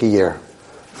didn't take a year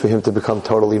for him to become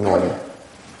totally normal.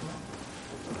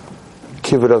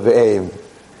 Kibbut of aim,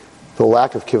 the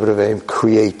lack of kibbut of aim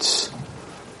creates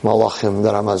malachim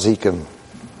that are mazikim.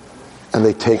 And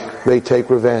they take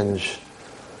revenge.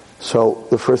 So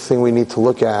the first thing we need to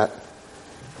look at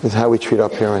is how we treat our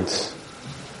parents.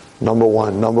 Number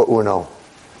uno.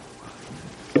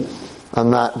 I'm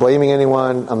not blaming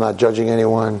anyone. I'm not judging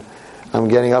anyone. I'm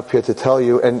getting up here to tell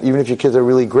you, and even if your kids are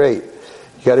really great,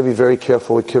 you got to be very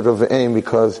careful with kibbut v'aim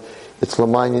because it's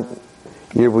l'man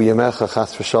yirbu yamecha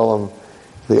chas v'shalom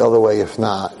the other way if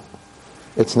not.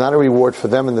 It's not a reward for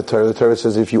them in the Torah. The Torah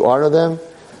says if you honor them,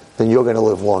 then you're going to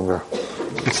live longer.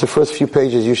 It's the first few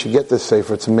pages. You should get this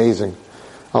sefer. It's amazing.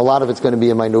 A lot of it's going to be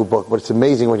in my new book, but it's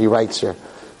amazing what he writes here.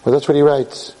 But that's what he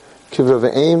writes.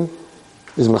 Kibbut v'aim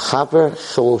is mechaper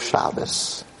chilul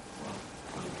Shabbos.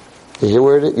 You hear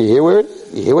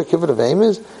what kibbut of aim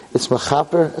is? It's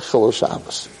mechaper chilul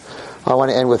Shabbos. I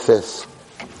want to end with this.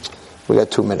 We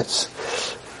got 2 minutes.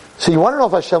 So you want to know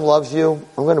if Hashem loves you?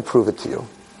 I'm going to prove it to you.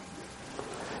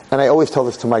 And I always tell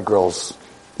this to my girls,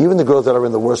 even the girls that are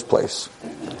in the worst place.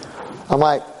 I'm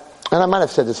like, and I might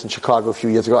have said this in Chicago a few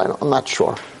years ago. I'm not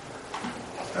sure.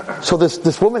 So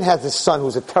this woman has this son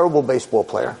who's a terrible baseball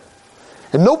player.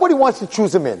 And nobody wants to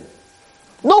choose him in.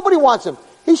 Nobody wants him.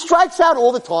 He strikes out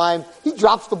all the time. He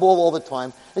drops the ball all the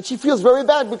time. And she feels very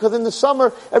bad because in the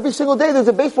summer, every single day there's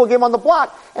a baseball game on the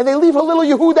block. And they leave her little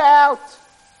Yehuda out.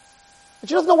 And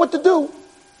she doesn't know what to do.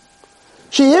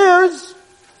 She hears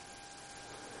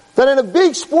that in a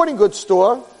big sporting goods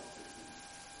store,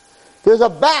 there's a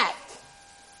bat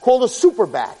called a super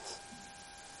bat.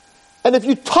 And if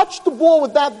you touch the ball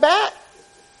with that bat,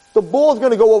 the ball is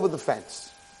going to go over the fence.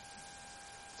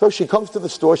 So she comes to the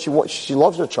store, she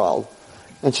loves her child,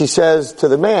 and she says to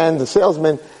the man, the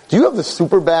salesman, do you have the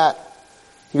super bat?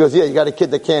 He goes, yeah, you got a kid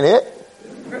that can't hit?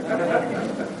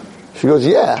 She goes,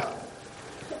 yeah.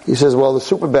 He says, well, the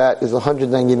super bat is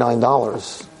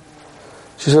 $199.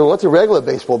 She said, well, what's a regular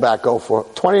baseball bat go for?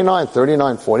 $29,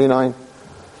 $39, $49.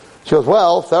 She goes,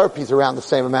 well, therapy's around the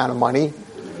same amount of money.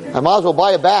 I might as well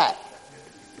buy a bat.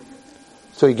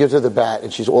 So he gives her the bat,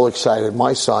 and she's all excited.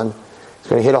 My son is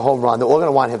going to hit a home run. They're all going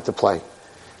to want him to play.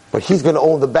 But he's going to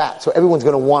own the bat, so everyone's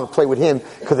going to want to play with him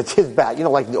because it's his bat. You know,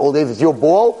 like in the old days, it's your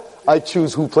ball. I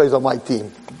choose who plays on my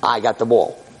team. I got the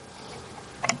ball.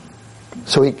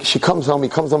 So she comes home. He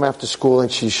comes home after school,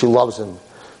 and she loves him.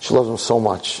 She loves him so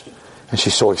much. And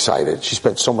she's so excited. She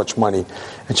spent so much money.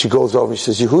 And she goes over and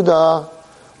she says, Yehuda,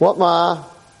 what, Ma?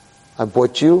 I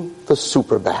bought you the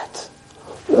super bat.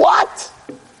 What?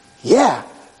 Yeah,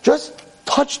 just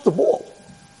touch the ball.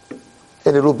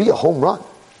 And it'll be a home run.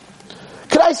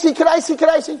 Could I see?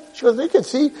 She goes, you can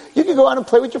see. You can go out and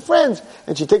play with your friends.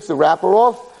 And she takes the wrapper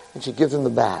off and she gives him the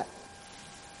bat.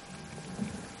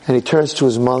 And he turns to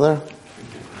his mother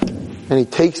and he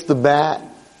takes the bat.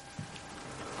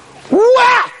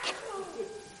 Whack!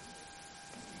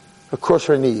 Across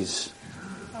her knees.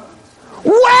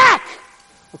 Whack!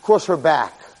 Across her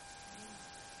back.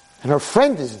 And her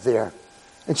friend is there.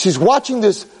 And she's watching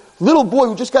this little boy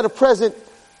who just got a present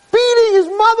beating his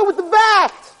mother with the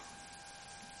bat.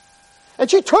 And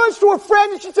she turns to her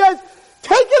friend and she says,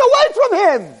 Take it away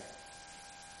from him.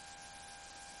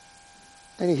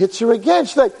 And he hits her again.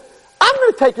 She's like, I'm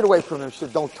going to take it away from him. She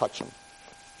said, don't touch him.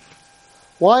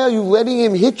 Why are you letting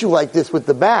him hit you like this with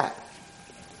the bat?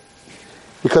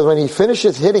 Because when he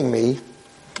finishes hitting me,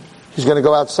 he's going to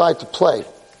go outside to play.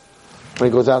 When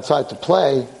he goes outside to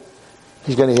play,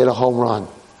 he's going to hit a home run.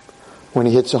 When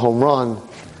he hits a home run,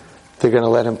 they're going to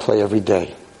let him play every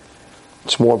day.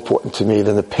 It's more important to me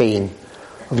than the pain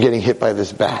of getting hit by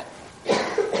this bat.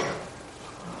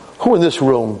 Who in this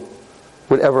room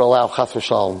would ever allow Chas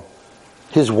v'Shalom,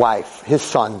 his wife, his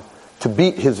son, to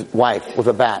beat his wife with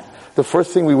a bat? The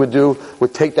first thing we would do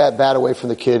would take that bat away from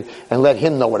the kid and let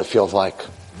him know what it feels like.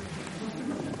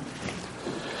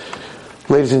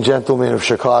 Ladies and gentlemen of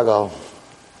Chicago,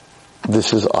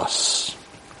 this is us.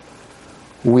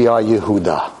 We are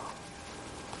Yehuda.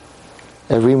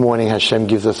 Every morning Hashem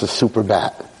gives us a super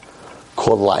bat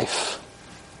called life.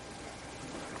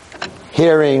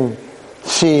 Hearing,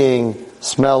 seeing,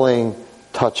 smelling,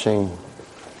 touching,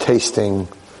 tasting.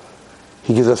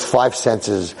 He gives us 5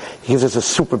 senses. He gives us a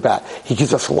super bat. He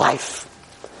gives us life.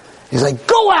 He's like,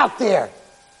 go out there.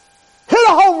 Hit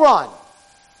a home run.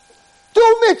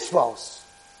 Do mitzvos.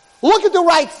 Look at the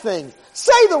right things.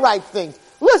 Say the right things.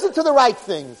 Listen to the right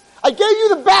things. I gave you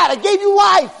the bat. I gave you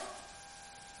life.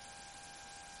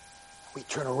 We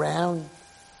turn around.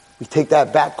 We take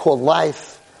that bat called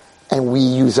life and we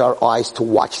use our eyes to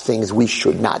watch things we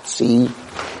should not see.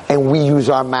 And we use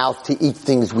our mouth to eat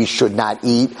things we should not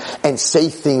eat, and say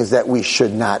things that we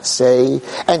should not say,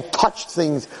 and touch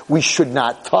things we should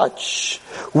not touch.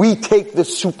 We take the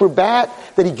super bat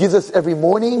that he gives us every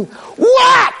morning,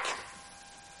 whack!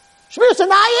 Shmir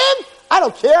Sanayim? I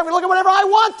don't care, I'm going to look at whatever I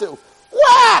want to.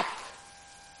 Whack!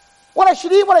 What I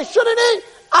should eat, what I shouldn't eat,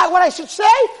 what I should say,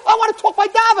 I want to talk by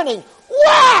davening.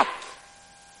 Whack!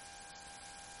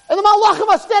 And the Malachim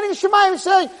are standing in Shemayim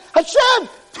saying, Hashem,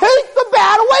 take the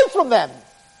bat away from them.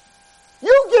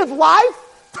 You give life,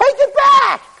 take it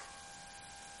back.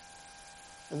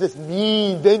 And this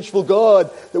mean, vengeful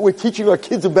God that we're teaching our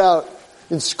kids about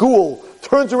in school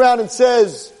turns around and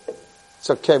says, it's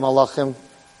okay, Malachim.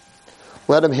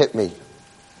 Let him hit me.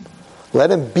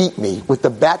 Let him beat me with the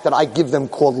bat that I give them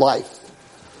called life.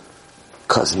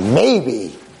 Because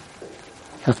maybe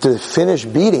after they finish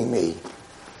beating me,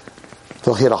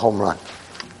 they'll hit a home run.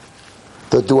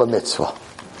 They'll do a mitzvah.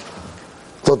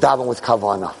 They'll daven with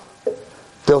kavanah.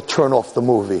 They'll turn off the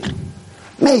movie.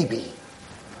 Maybe.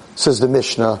 Says the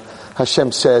Mishnah,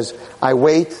 Hashem says, I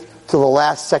wait till the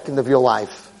last second of your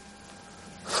life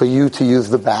for you to use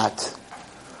the bat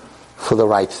for the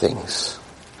right things.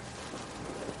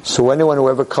 So anyone who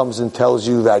ever comes and tells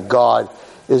you that God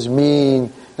is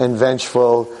mean and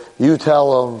vengeful, you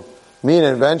tell them, mean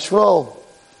and vengeful?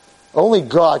 Only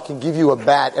God can give you a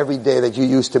bat every day that you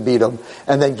used to beat him,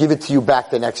 and then give it to you back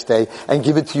the next day, and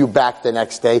give it to you back the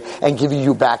next day, and give it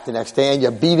you back the next day, and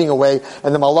you're beating away,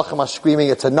 and the Malachim are screaming,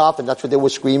 it's enough, and that's what they were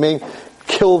screaming.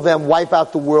 Kill them, wipe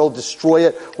out the world, destroy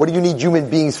it. What do you need human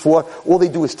beings for? All they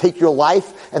do is take your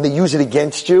life, and they use it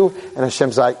against you, and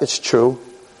Hashem's like, it's true.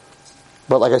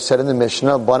 But like I said in the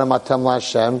Mishnah, Bana Matem La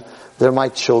Hashem, they're my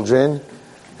children,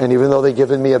 and even though they've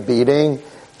given me a beating,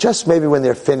 just maybe when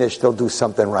they're finished, they'll do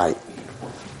something right.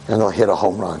 And they'll hit a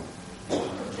home run.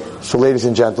 So ladies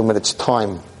and gentlemen, it's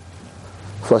time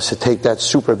for us to take that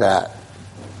super bat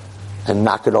and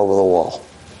knock it over the wall.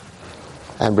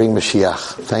 And bring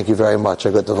Mashiach. Thank you very much.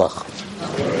 A good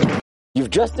davach.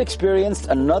 You've just experienced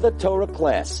another Torah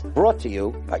class brought to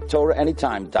you by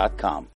TorahAnytime.com.